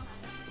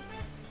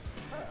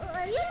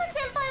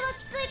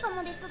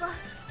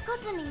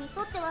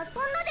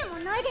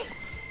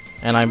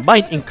 And I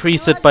might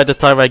increase it by the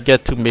time I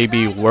get to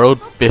maybe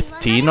World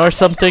 15 or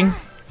something.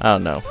 I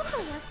don't know.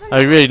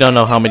 I really don't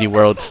know how many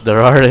worlds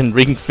there are in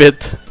Ring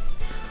Fit.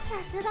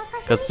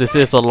 Because this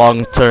is a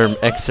long-term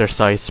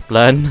exercise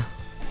plan.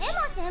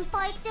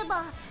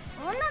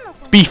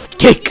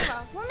 Beefcake!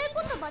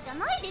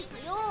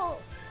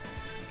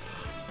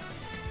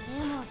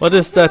 What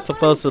is that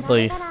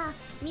supposedly?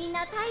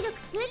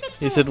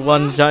 Is it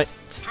one giant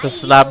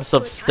slabs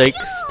of steak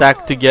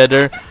stacked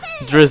together,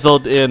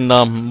 drizzled in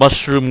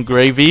mushroom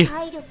gravy?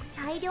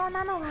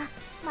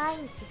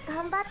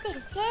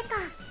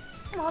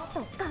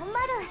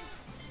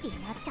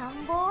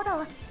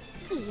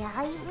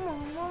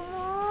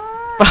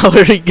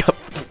 Powering up.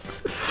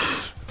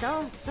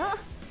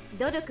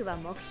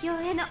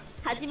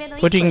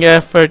 Putting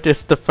effort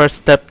is the first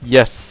step,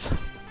 yes.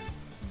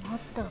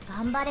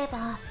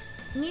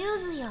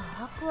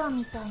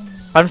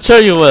 I'm sure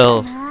you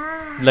will,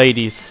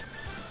 ladies.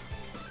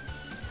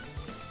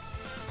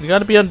 We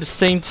gotta be on the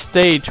same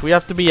stage. We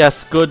have to be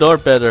as good or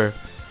better.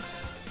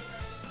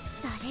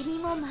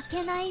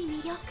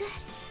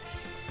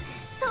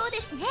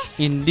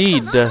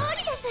 Indeed.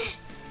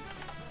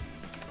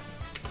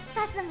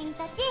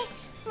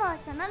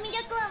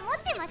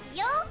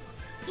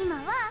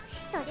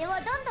 れをど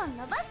んどん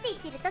伸ばしていっ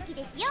てる時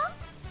ですよ。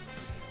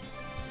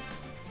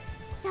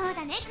そう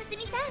だね、かす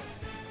みさん。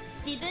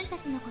自分た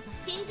ちのこと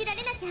信じら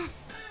れなきゃ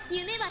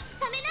夢はつ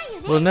かめない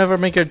よね。 We'll never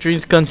make our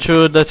dreams come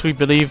true unless we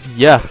believe.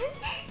 Yeah.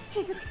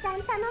 しずくちゃ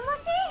ん頼も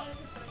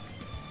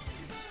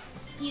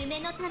しい。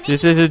夢のために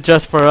This isn't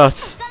just for us.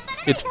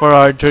 It's for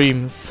our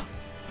dreams.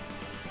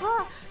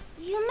 あ、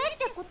夢っ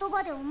て言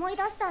葉で思い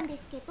出したんで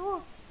すけ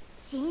ど、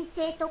新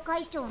生徒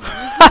会長の水野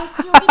し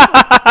おりと生徒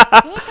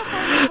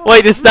会長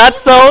Wait, is that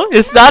so?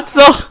 Is that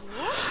so?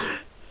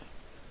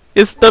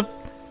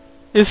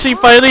 Is she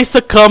finally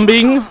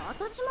succumbing?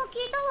 私も聞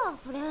いたわ、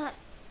それ。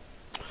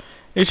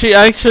 Is she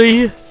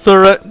actually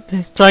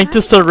trying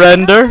to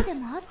surrender? で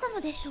もあったの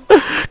でしょう。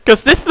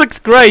 Cause this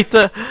looks great.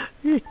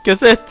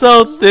 Cause it's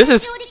so. This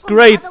is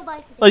great.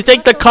 I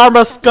think the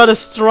karma's gonna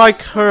strike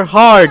her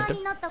hard.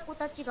 になった子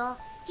たちが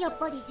やっ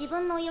ぱり自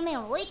分の夢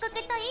を追いか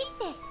けたい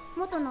って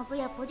元の部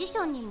やポジシ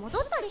ョンに戻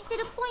ったりして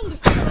るっぽいんで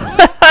すよね。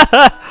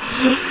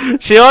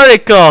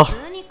Shioriko. 普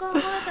通に考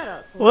えた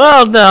らそう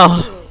Well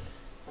now,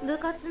 部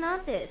活な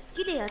んて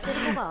好きでやってる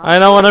子が I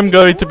know what I'm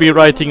going to be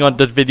writing on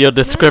the video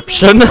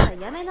description.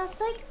 やめな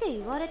さいって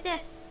言われ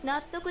て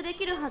納得で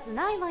きるはず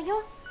ないわ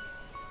よ。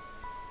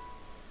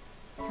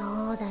そ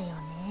うだよ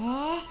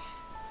ね。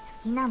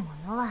好きなも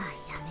のはや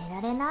め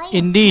られない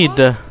よね。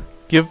 Indeed,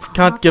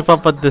 can't give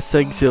up on the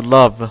things you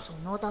love. そ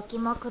の抱き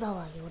枕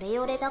はヨレ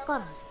ヨレだか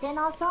ら捨て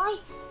なさい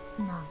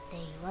なんて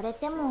言われ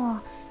ても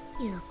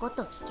言うこ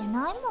と聞け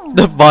ないもん。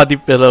 The body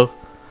pillow.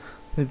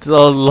 It's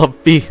all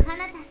lumpy. 花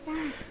田さ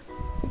ん、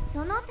そ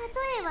の例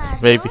えはど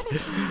う Maybe. で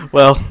しょう。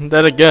 Well,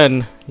 then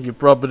again, you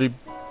probably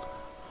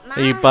ま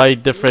you buy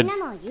み different. んな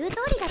の言う通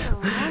りだと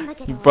思うんだ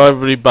け You ど。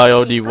 probably buy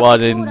only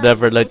one and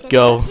never let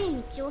go.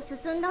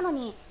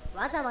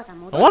 I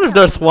I wonder if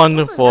there's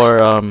one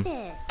for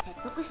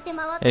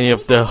any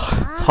of the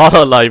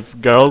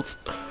Hololive girls.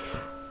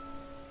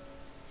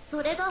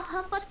 それが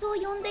反発を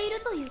呼んでい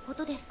るというこ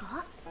とです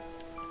か？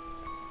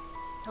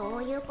そ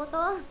ういうこと。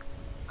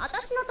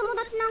私の友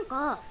達なん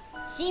か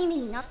親身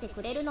になって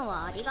くれるの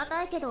はありが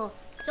たいけど、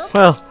ちょっと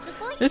Well, しつ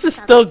こい。 this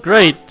is still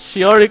great.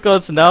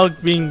 Shioriko's now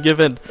being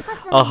given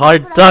a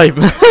hard time.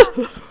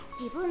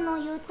 自分の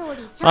言う通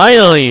り、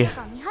 Finally. ち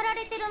ゃんと見張ら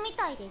れてるみ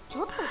たいでち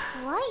ょっと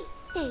怖い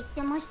って言っ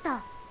てまし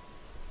た。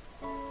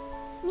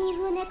三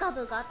船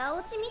株型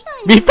落ちみた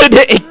いな。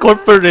 Even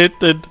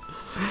incorporated.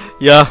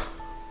 Yeah,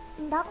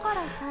 だか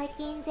ら最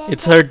近全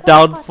it's her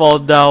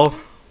downfall now.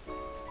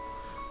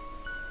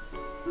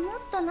 もっ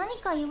と何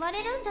か言わ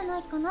れるんじゃな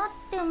いかなっ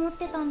て思っ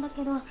てたんだ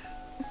けど、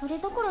それ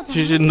どころじゃ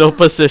ない She's ん in だ。 no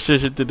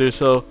position to do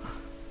so.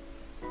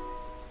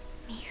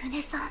 三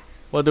船さん、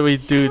 What do we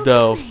一 do 生懸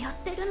though? 命やっ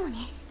てるの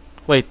に。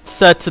 Wait,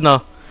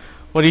 Setsuna.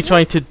 What are you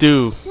trying to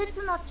do? せ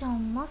つなちゃ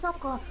んまさ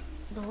か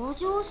同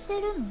情して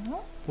る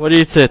の？ What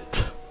is it?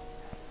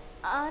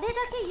 あれだ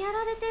けや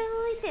られて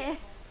おいて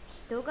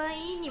人が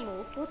いいに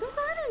も程が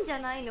あるんじゃ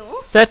ないの？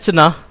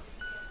 Setsuna.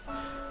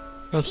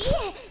 いえ、同情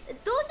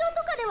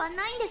とかでは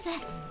ないんです。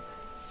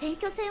選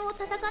挙戦を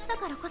戦った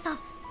からこそ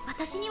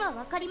私には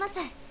分かります。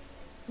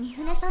三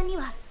船さんに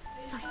は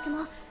素質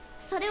も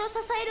それを支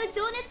える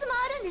情熱も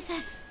あるんです。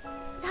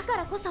だか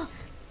らこそ報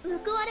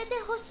われて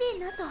ほしい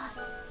なと。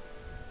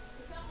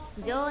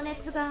情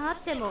熱があ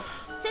っても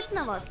刹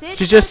那は生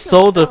She just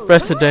sold the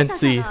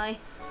presidency.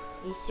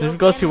 Just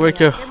because you work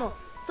your-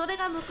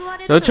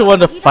 Don't you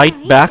want to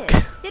fight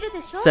back,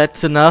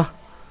 Setsuna?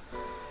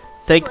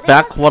 Take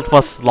back what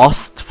was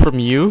lost from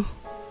you?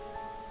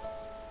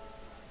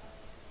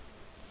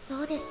 そ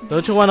うですね。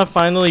 Don't you want to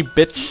finally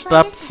bitch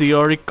slap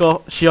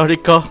Shioriko?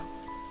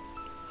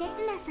 せつ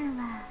なさん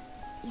は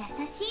優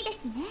しいで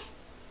すね。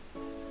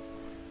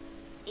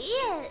い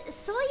え、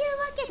そういう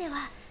わけで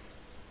は。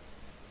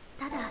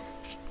ただ、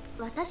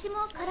私も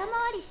空回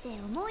りして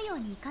思うよう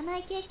にいかな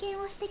い経験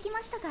をしてき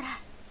ましたから。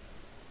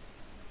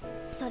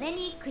それ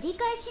に繰り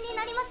返しに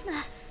なりますが、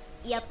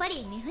やっぱ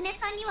り三船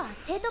さんには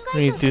生徒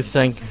会長として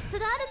の素質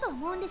があると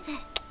思うんです。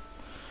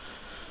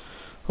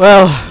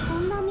 Well, そ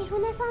んな三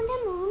船さんで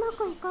もうま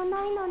くいか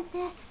ないなんて、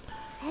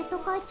生徒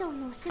会長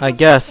のお仕事 I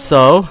guess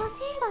so. 難し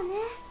いんだね。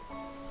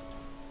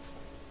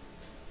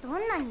ど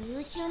んなに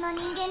優秀な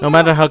人間でも No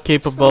matter how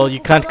capable, you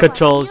can't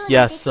control. 人の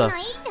Yes, 心は自由にできな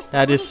いってこと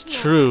that で is すよ。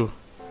 true.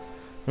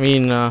 I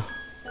mean,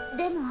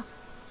 でも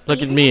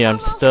look at me. I'm 三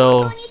船さんは still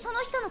本当にそ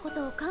の人のこ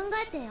とを考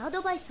えてア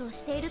ドバイスを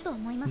していると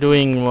思います。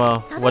 doing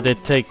ただの what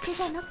it 押し付け takes.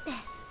 じゃなくて、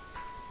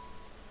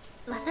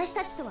私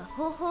たちとは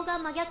方法が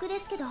真逆で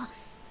すけど、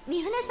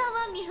三船さん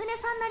は三船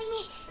さんなり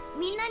に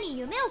みんなに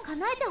夢を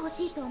叶えてほ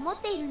しいと思っ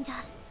ているんじゃ。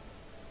そ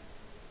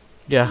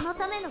Yeah, の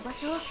ための場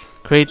所を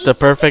create the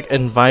perfect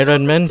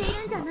environment, してい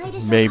るんじゃない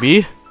でしょうか。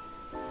 maybe.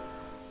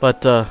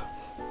 But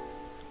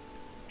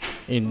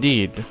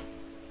indeed,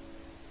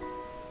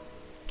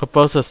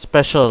 propose a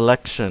special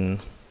election.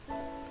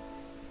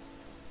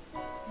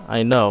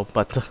 I know,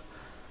 but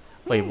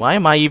wait, why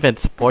am I even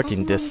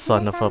supporting this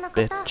son of a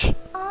bitch?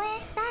 応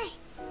援したい。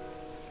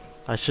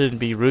 I shouldn't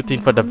be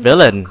rooting for the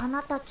villain. か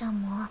なたちゃ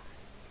んも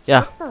ち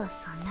Yeah. ょっとそ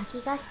んな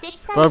気がして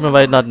きた Robin よ。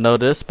 might not know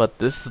this, but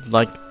this is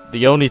like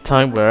the only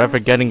time we're ever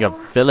getting a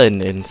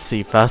villain in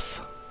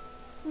SIFAS.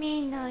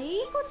 みんないい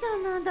子ちゃ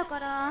んなんだか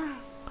ら。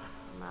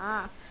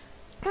まあ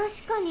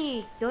確か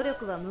に努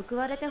力は報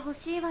われてほ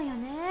しいわよ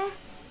ね。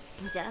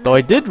Though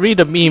I did read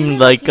a meme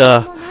like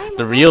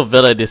the real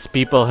villain is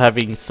people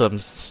having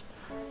some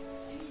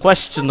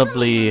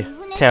questionably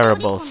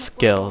terrible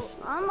skills,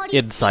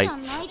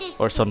 insights,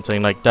 or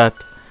something like that.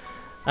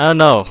 I don't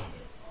know.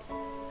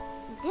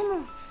 で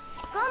も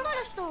頑張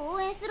る人を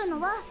応援する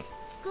のは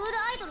スクール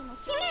アイドルの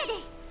使命で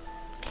す。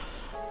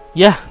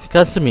 Yeah,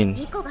 Kasmin.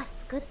 リコが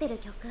作ってる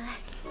曲、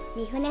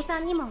三船さ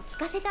んにも聴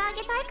かせてあ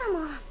げたいか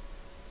も。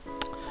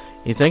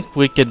 You think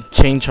we can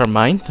change our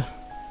mind?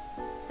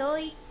 と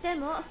言って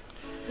も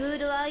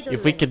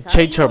If we can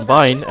change her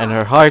mind and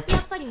her heart,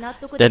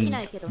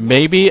 then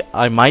maybe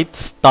I might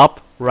stop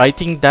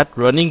writing that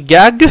running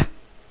gag?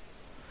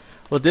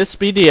 Will this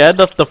be the end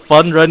of the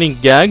fun running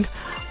gag?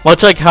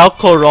 Much like how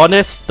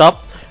Korone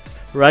stopped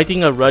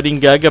writing a running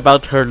gag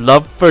about her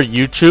love for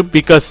YouTube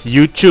because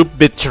YouTube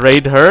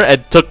betrayed her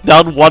and took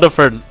down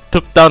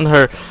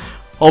her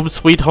Home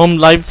Sweet Home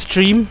live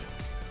stream?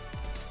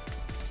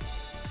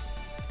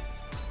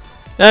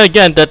 And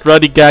again, that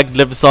running gag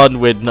lives on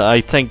with,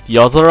 I think,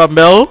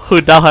 Yozoramel,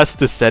 who now has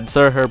to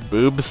censor her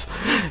boobs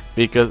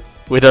because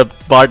with a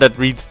bar that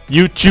reads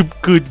YouTube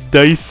kun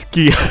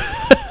daisuki.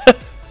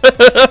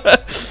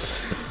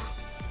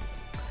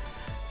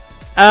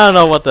 I don't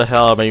know what the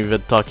hell I'm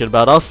even talking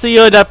about. I'll see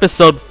you in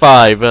episode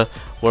 5,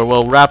 where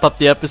we'll wrap up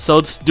the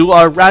episodes, do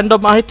our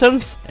random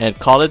items, and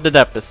call it an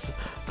episode.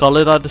 Call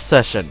it on the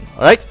session.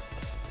 Alright?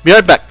 Be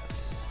right back.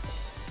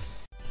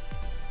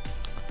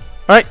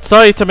 Alright,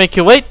 sorry to make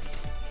you wait.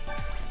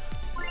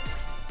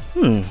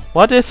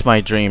 What is my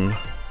dream?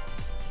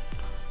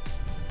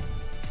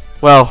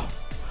 Well,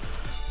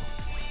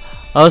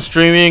 I was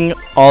dreaming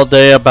all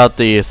day about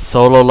the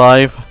solo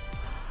live,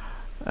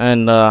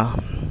 and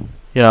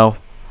you know,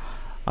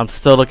 I'm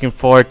still looking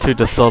forward to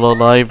the solo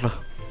live.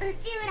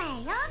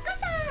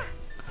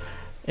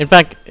 In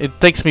fact, it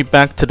takes me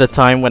back to the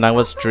time when I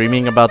was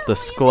dreaming about the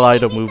School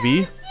Idol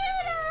movie.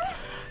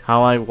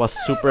 How I was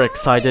super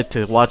excited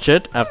to watch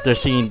it after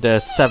seeing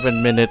the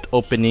 7-minute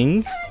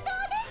opening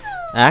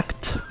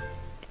act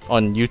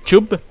on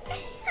YouTube.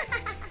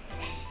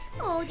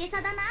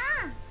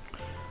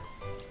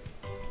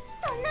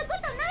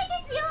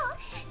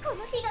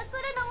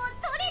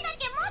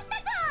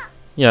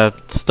 Yeah,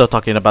 still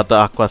talking about the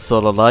Aqua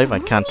Solo Live. I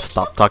can't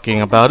stop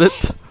talking about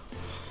it.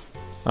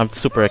 I'm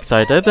super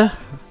excited.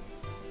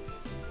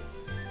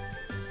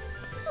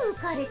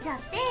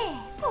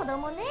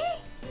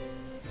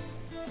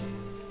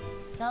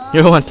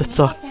 You want to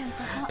talk?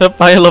 The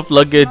pile of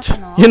luggage.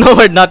 You know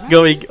we're not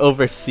going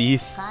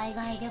overseas.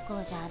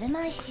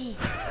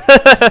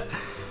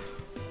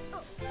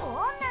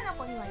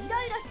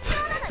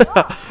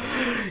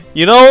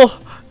 You know,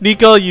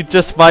 Nico, you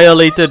just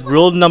violated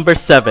rule number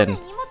 7.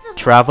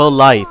 Travel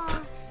light.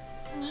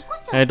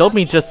 And I don't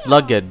mean just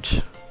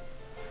luggage.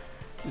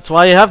 That's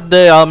why I have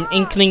the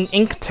Inkling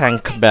ink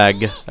tank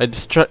bag. I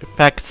just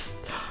pack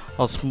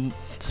a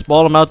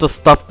small amount of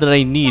stuff that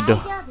I need.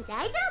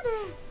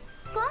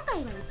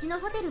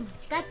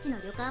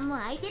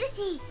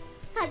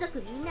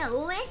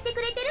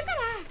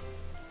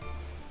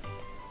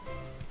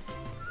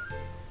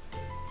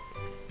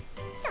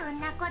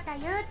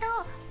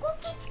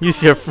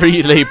 Use your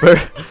free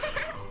labor.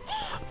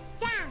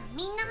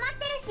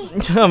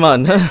 Come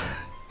on,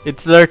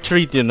 it's their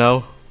treat, you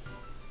know.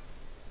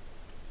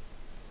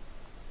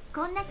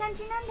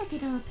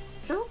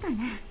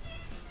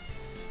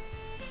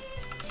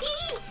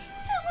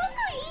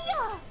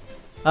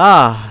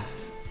 Ah.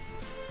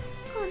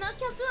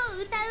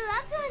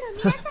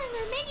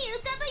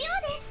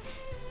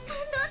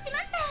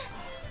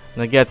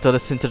 I get to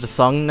listen to the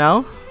song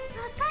now.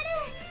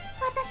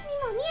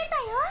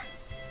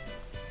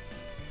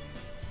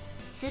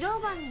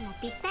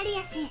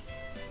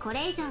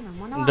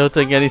 Don't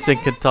think anything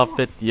can top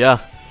it. Yeah,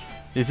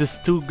 this is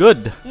too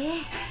good.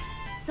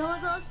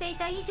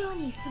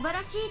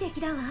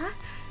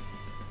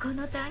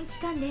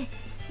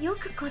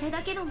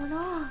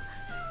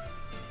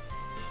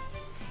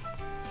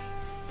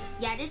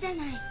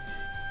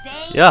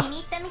 Yeah,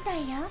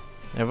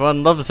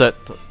 everyone loves it.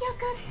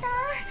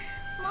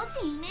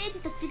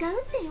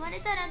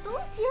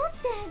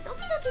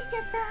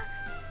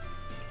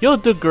 You'll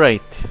do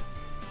great.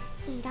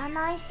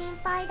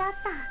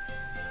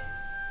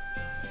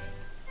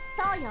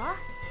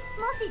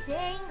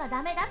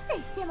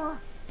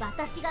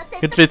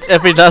 It fits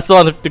every last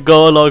one to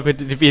go along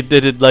with it if you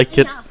didn't like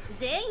it.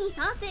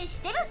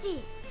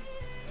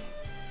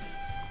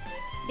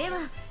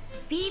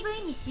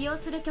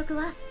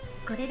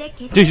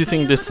 Do you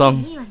sing this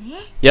song?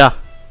 Yeah.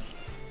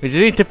 We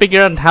just need to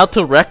figure out how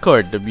to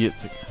record the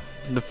music,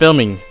 the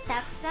filming.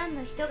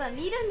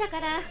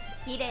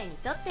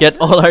 Get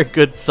all our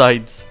good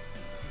sides.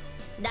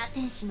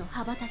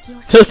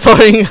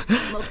 Sorry.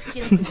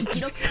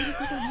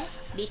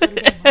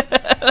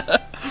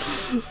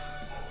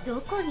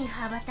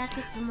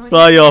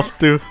 Fly off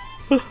to.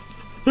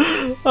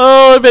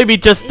 Oh, maybe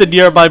just the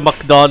nearby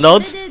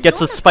McDonald's. Get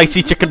some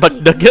spicy chicken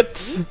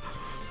McNuggets.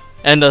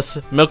 And a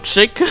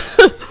milkshake.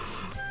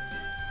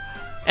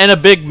 And a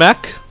Big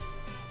Mac.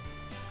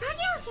 作業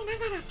しな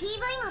がら PV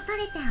も撮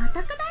れてお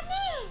得だね。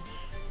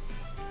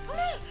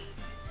ね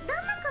え、どん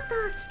なことを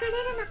聞かれ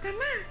るのか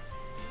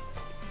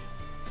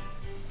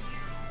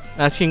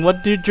な？ Asking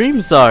what your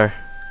dreams are.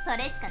 そ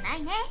れしかな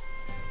いね。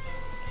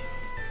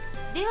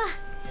では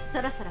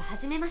そろそろ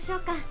始めましょう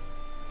か。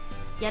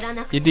やら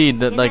なくても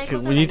Indeed, like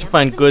we need to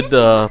find good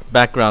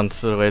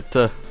backgrounds to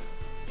it.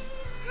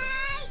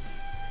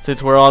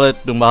 Since we're all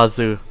at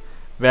Numazu,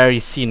 very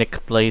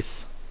scenic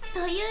place. と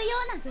いうよ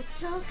うなグッ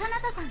ズをカナ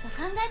ダさんと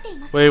考えてい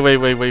ます。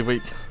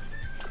 Wait.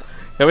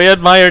 Can we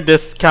admire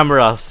this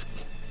camera?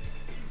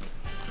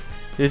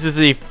 This is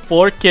a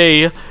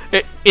 4K.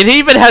 It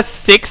even has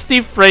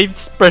 60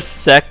 frames per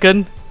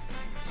second.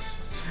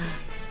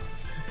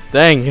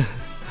 Dang.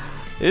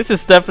 This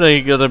is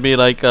definitely gonna be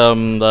like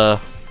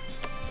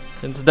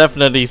it's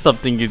definitely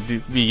something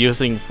you'd be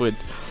using with,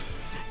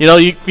 you know,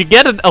 if you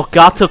get an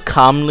Elgato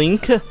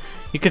Comlink,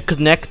 you can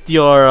connect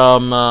your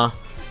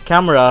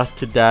camera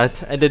to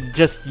that and then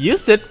just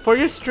use it for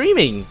your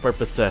streaming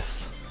purposes.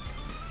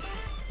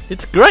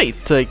 It's great.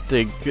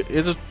 Isn't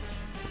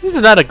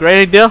that a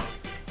great idea?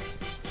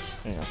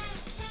 Yeah.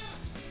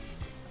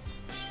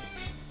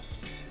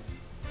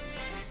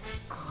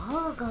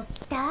 交互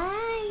期待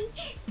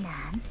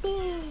なんて。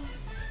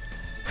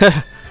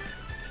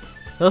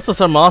 Those are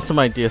some awesome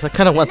ideas. I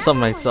kind of want some 皆さん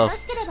もよ myself. ろ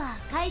しければ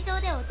会場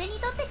でお手に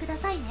取ってくだ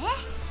さいね。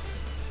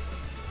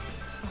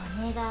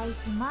お願い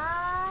し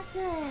ます。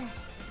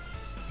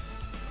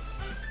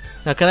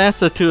 Now, can I ask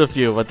the two of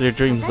you what their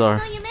dreams 私 are?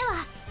 の夢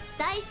は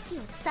大好きを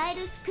伝え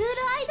るスクール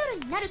アイド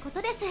ルになるこ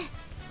とです。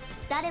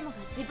誰もが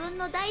自分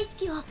の大好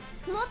きをもっ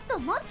と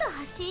もっと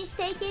発信し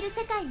ていける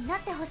世界になっ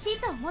てほしい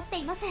と思って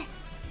います。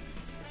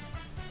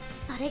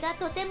それが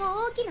とて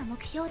も大きな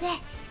目標で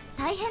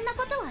大変な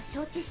ことは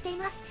承知してい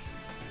ます。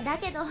だ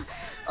けど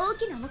大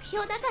きな目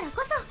標だから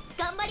こそ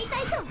頑張り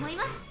たいと思い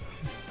ます。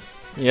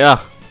 Yeah.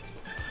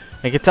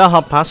 I can tell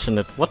how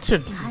passionate. What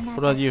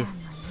about you?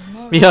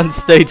 Be on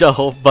stage a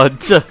whole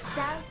bunch.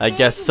 I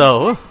guess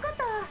so.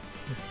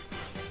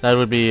 That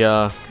would be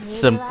a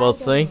simple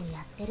thing.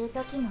 やってる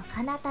時の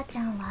かなたち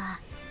ゃんは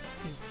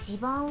一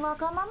番わ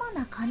がまま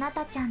なかな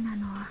たちゃんな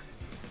の。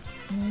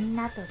みん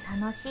なと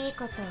楽しい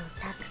ことを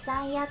たく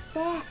さんやっ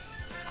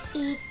て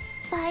いっ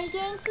ぱい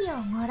元気を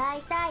もら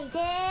いたいで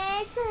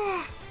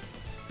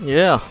す。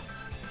 Yeah.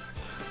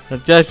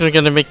 If you guys are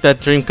gonna make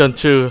that dream come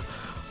true,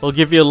 we'll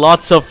give you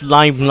lots of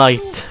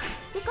limelight.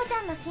 リコち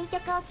ゃんの新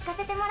曲を聴か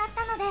せてもらっ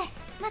たので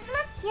ますま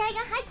す気合が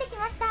入ってき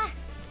ました。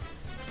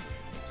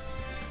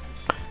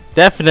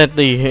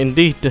 Definitely, indeed.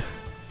 二人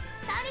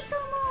と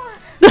も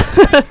あ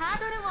んまりハー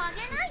ドルを上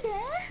げないで。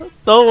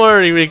 Don't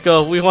worry,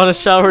 Rico. We want to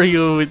shower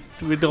you.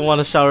 We don't want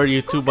to shower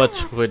you too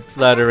much with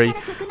flattery.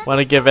 Want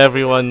to give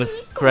everyone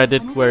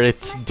credit where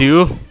it's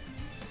due.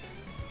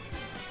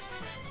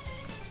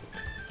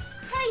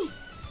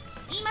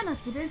 今の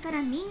自分か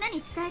らみんな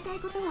に伝えたい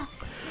ことを全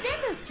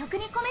部曲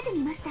に込めて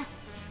みました。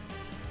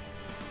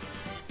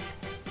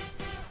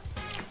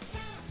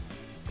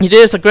 It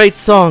is a great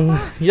song.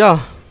 Yeah.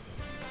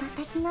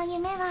 私の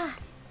夢は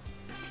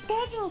ステ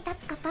ージに立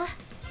つこと。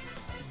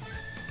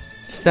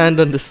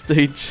 Stand on the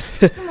stage.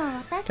 いつも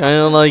私たち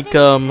Kinda を like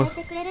伝え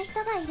てくれる人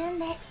がいるん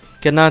です。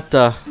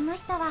 Kanata. その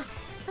人は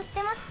とっ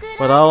てもスクール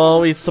But I'll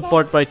always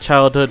support my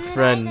childhood スクー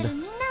ルアイドル friend.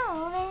 みんな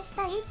を応援し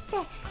たいって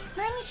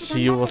毎日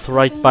She 頑張っ was てくれ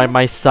right てい by ま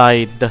my す。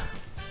 side.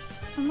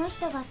 その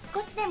人が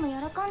少しでも喜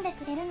んで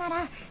くれるなら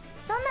どんな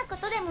こ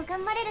とでも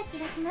頑張れる気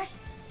がします。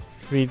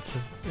 Means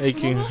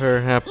making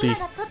her 今 happy.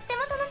 がとって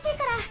も楽しい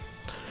か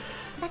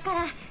ら。だか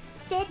らス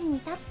テージに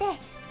立って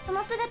そ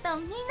の姿を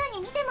みんな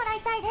に見てもら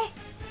いたいです。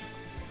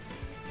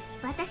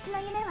私の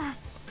夢は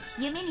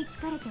夢に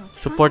疲れて落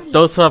ち込んだ Support り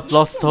those who have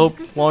lost 元 hope,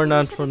 気をなくしてくれ worn る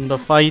out 人 from た the ちが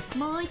fight.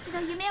 もう一度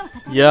夢を語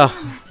る Yeah. よ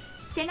うな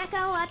背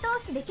中を後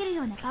押しできる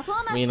ようなパフォー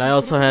マンス I を mean, I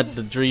also する had こ the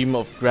とです。 dream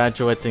of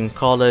graduating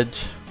college.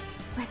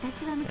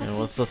 私は It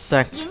昔 was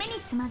a 夢に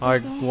つまずい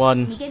hard て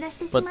one, 逃げ出し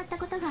てし but まった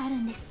ことがある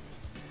んです。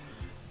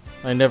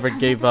 I never そん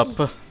な gave 時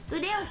up. 腕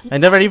を引っ張って I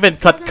never even cut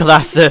ちょうどいてくれた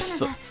classes.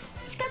 のが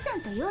チカちゃ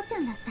んとヨウちゃ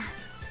んだった。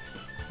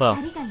 Well,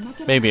 二人がいなけ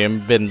れば maybe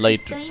I've been き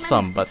late っと今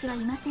some, の but 私はい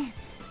ません。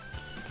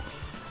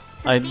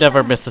 I そして never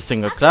今 missed a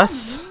single class,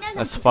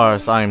 as far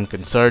as I'm ミュ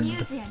concerned.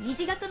 ーズや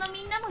虹学の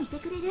みんなもいて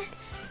くれる。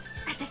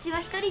私は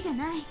一人じゃ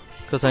ない。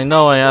 Because I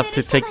know I have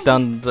to take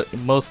down the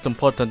most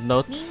important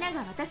notes. みんな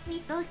が私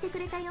にそうしてく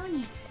れたよう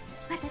に、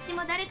私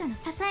も誰かの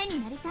支え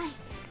になりたい。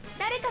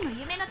誰かの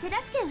夢の手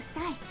助けをし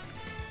たい。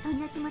そ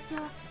んな気持ちを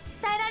伝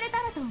えられた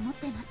らと思っ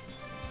ています。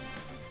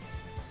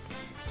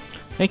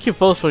 Thank you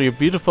both for your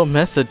beautiful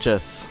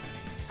messages.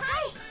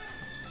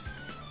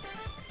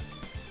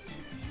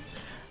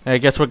 I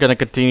guess we're gonna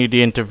continue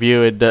the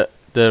interview and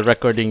the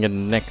recording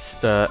in the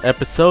next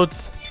episode.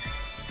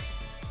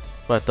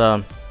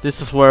 But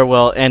this is where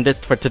we'll end it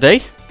for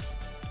today.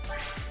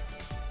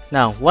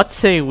 Now, what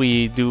say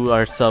we do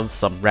ourselves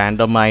some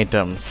random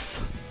items?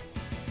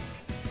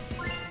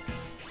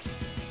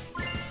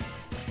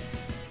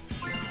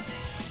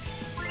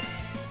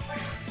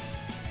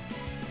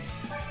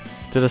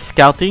 to the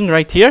scouting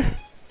right here.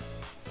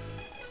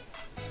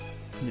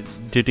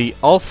 To the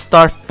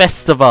All-Star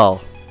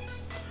Festival.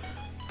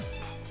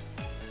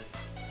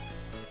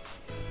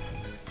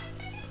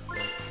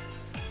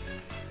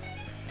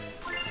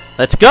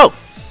 Let's go!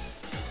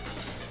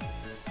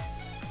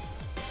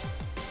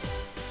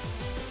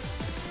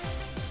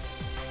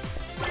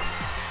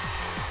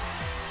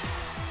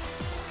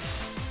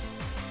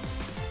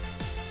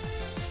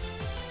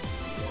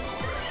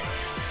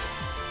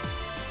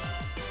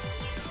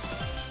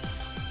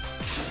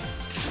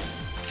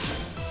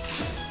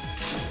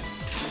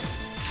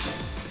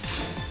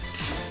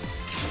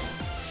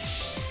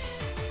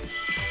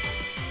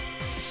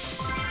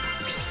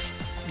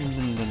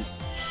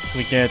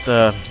 We get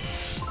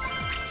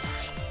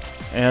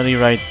Ellie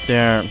right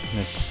there.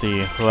 Let's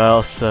see, who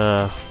else?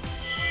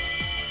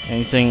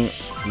 Anything?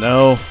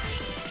 No.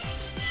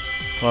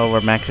 Well, we're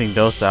maxing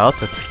those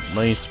out at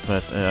least,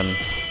 but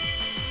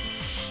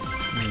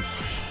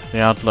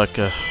the outlook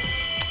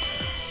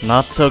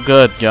not so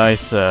good,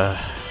 guys.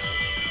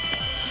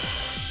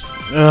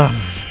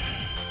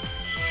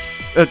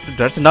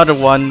 There's another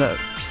one.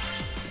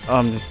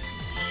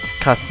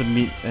 Custom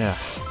meat. Yeah.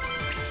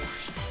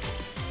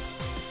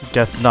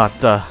 Guess not.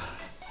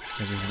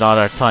 This is not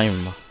our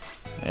time.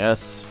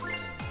 Yes.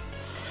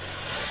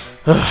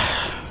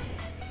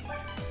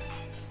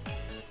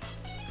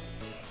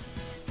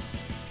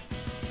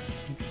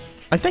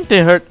 I think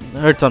they heard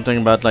something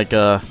about like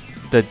the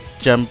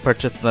gem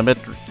purchase limit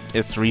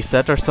is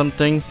reset or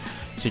something,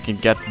 so you can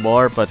get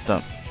more. But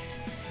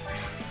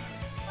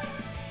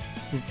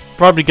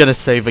probably gonna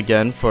save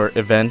again for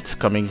events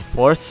coming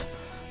forth.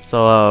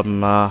 So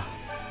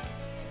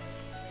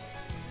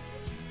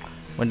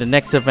when the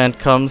next event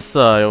comes,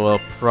 I will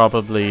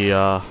probably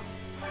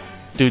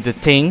do the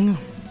thing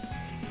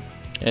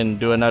and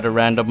do another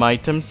random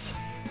items.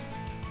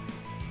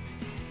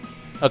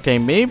 Okay,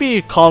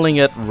 maybe calling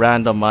it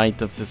random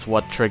items is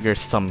what triggers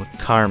some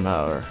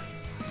karma or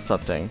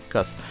something,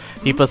 because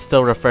people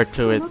still refer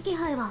to it.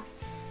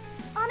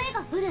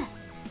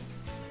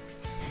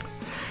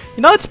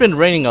 You know, it's been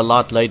raining a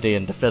lot lately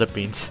in the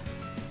Philippines.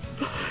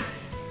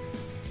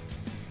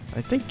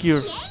 I think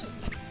you're...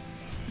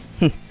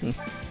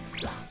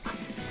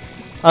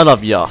 I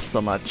love y'all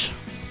so much.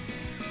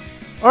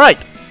 Alright,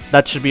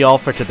 that should be all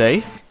for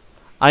today.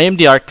 I am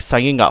the Ark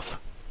signing off.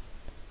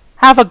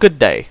 Have a good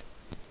day.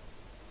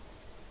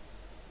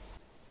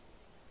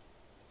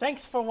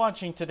 Thanks for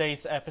watching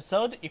today's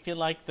episode. If you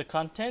liked the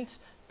content,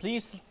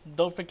 please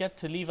don't forget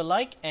to leave a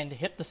like and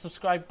hit the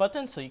subscribe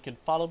button so you can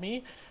follow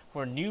me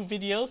for new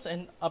videos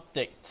and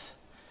updates.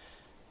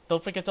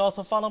 Don't forget to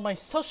also follow my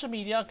social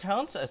media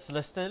accounts as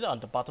listed on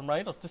the bottom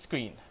right of the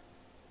screen.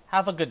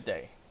 Have a good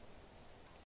day.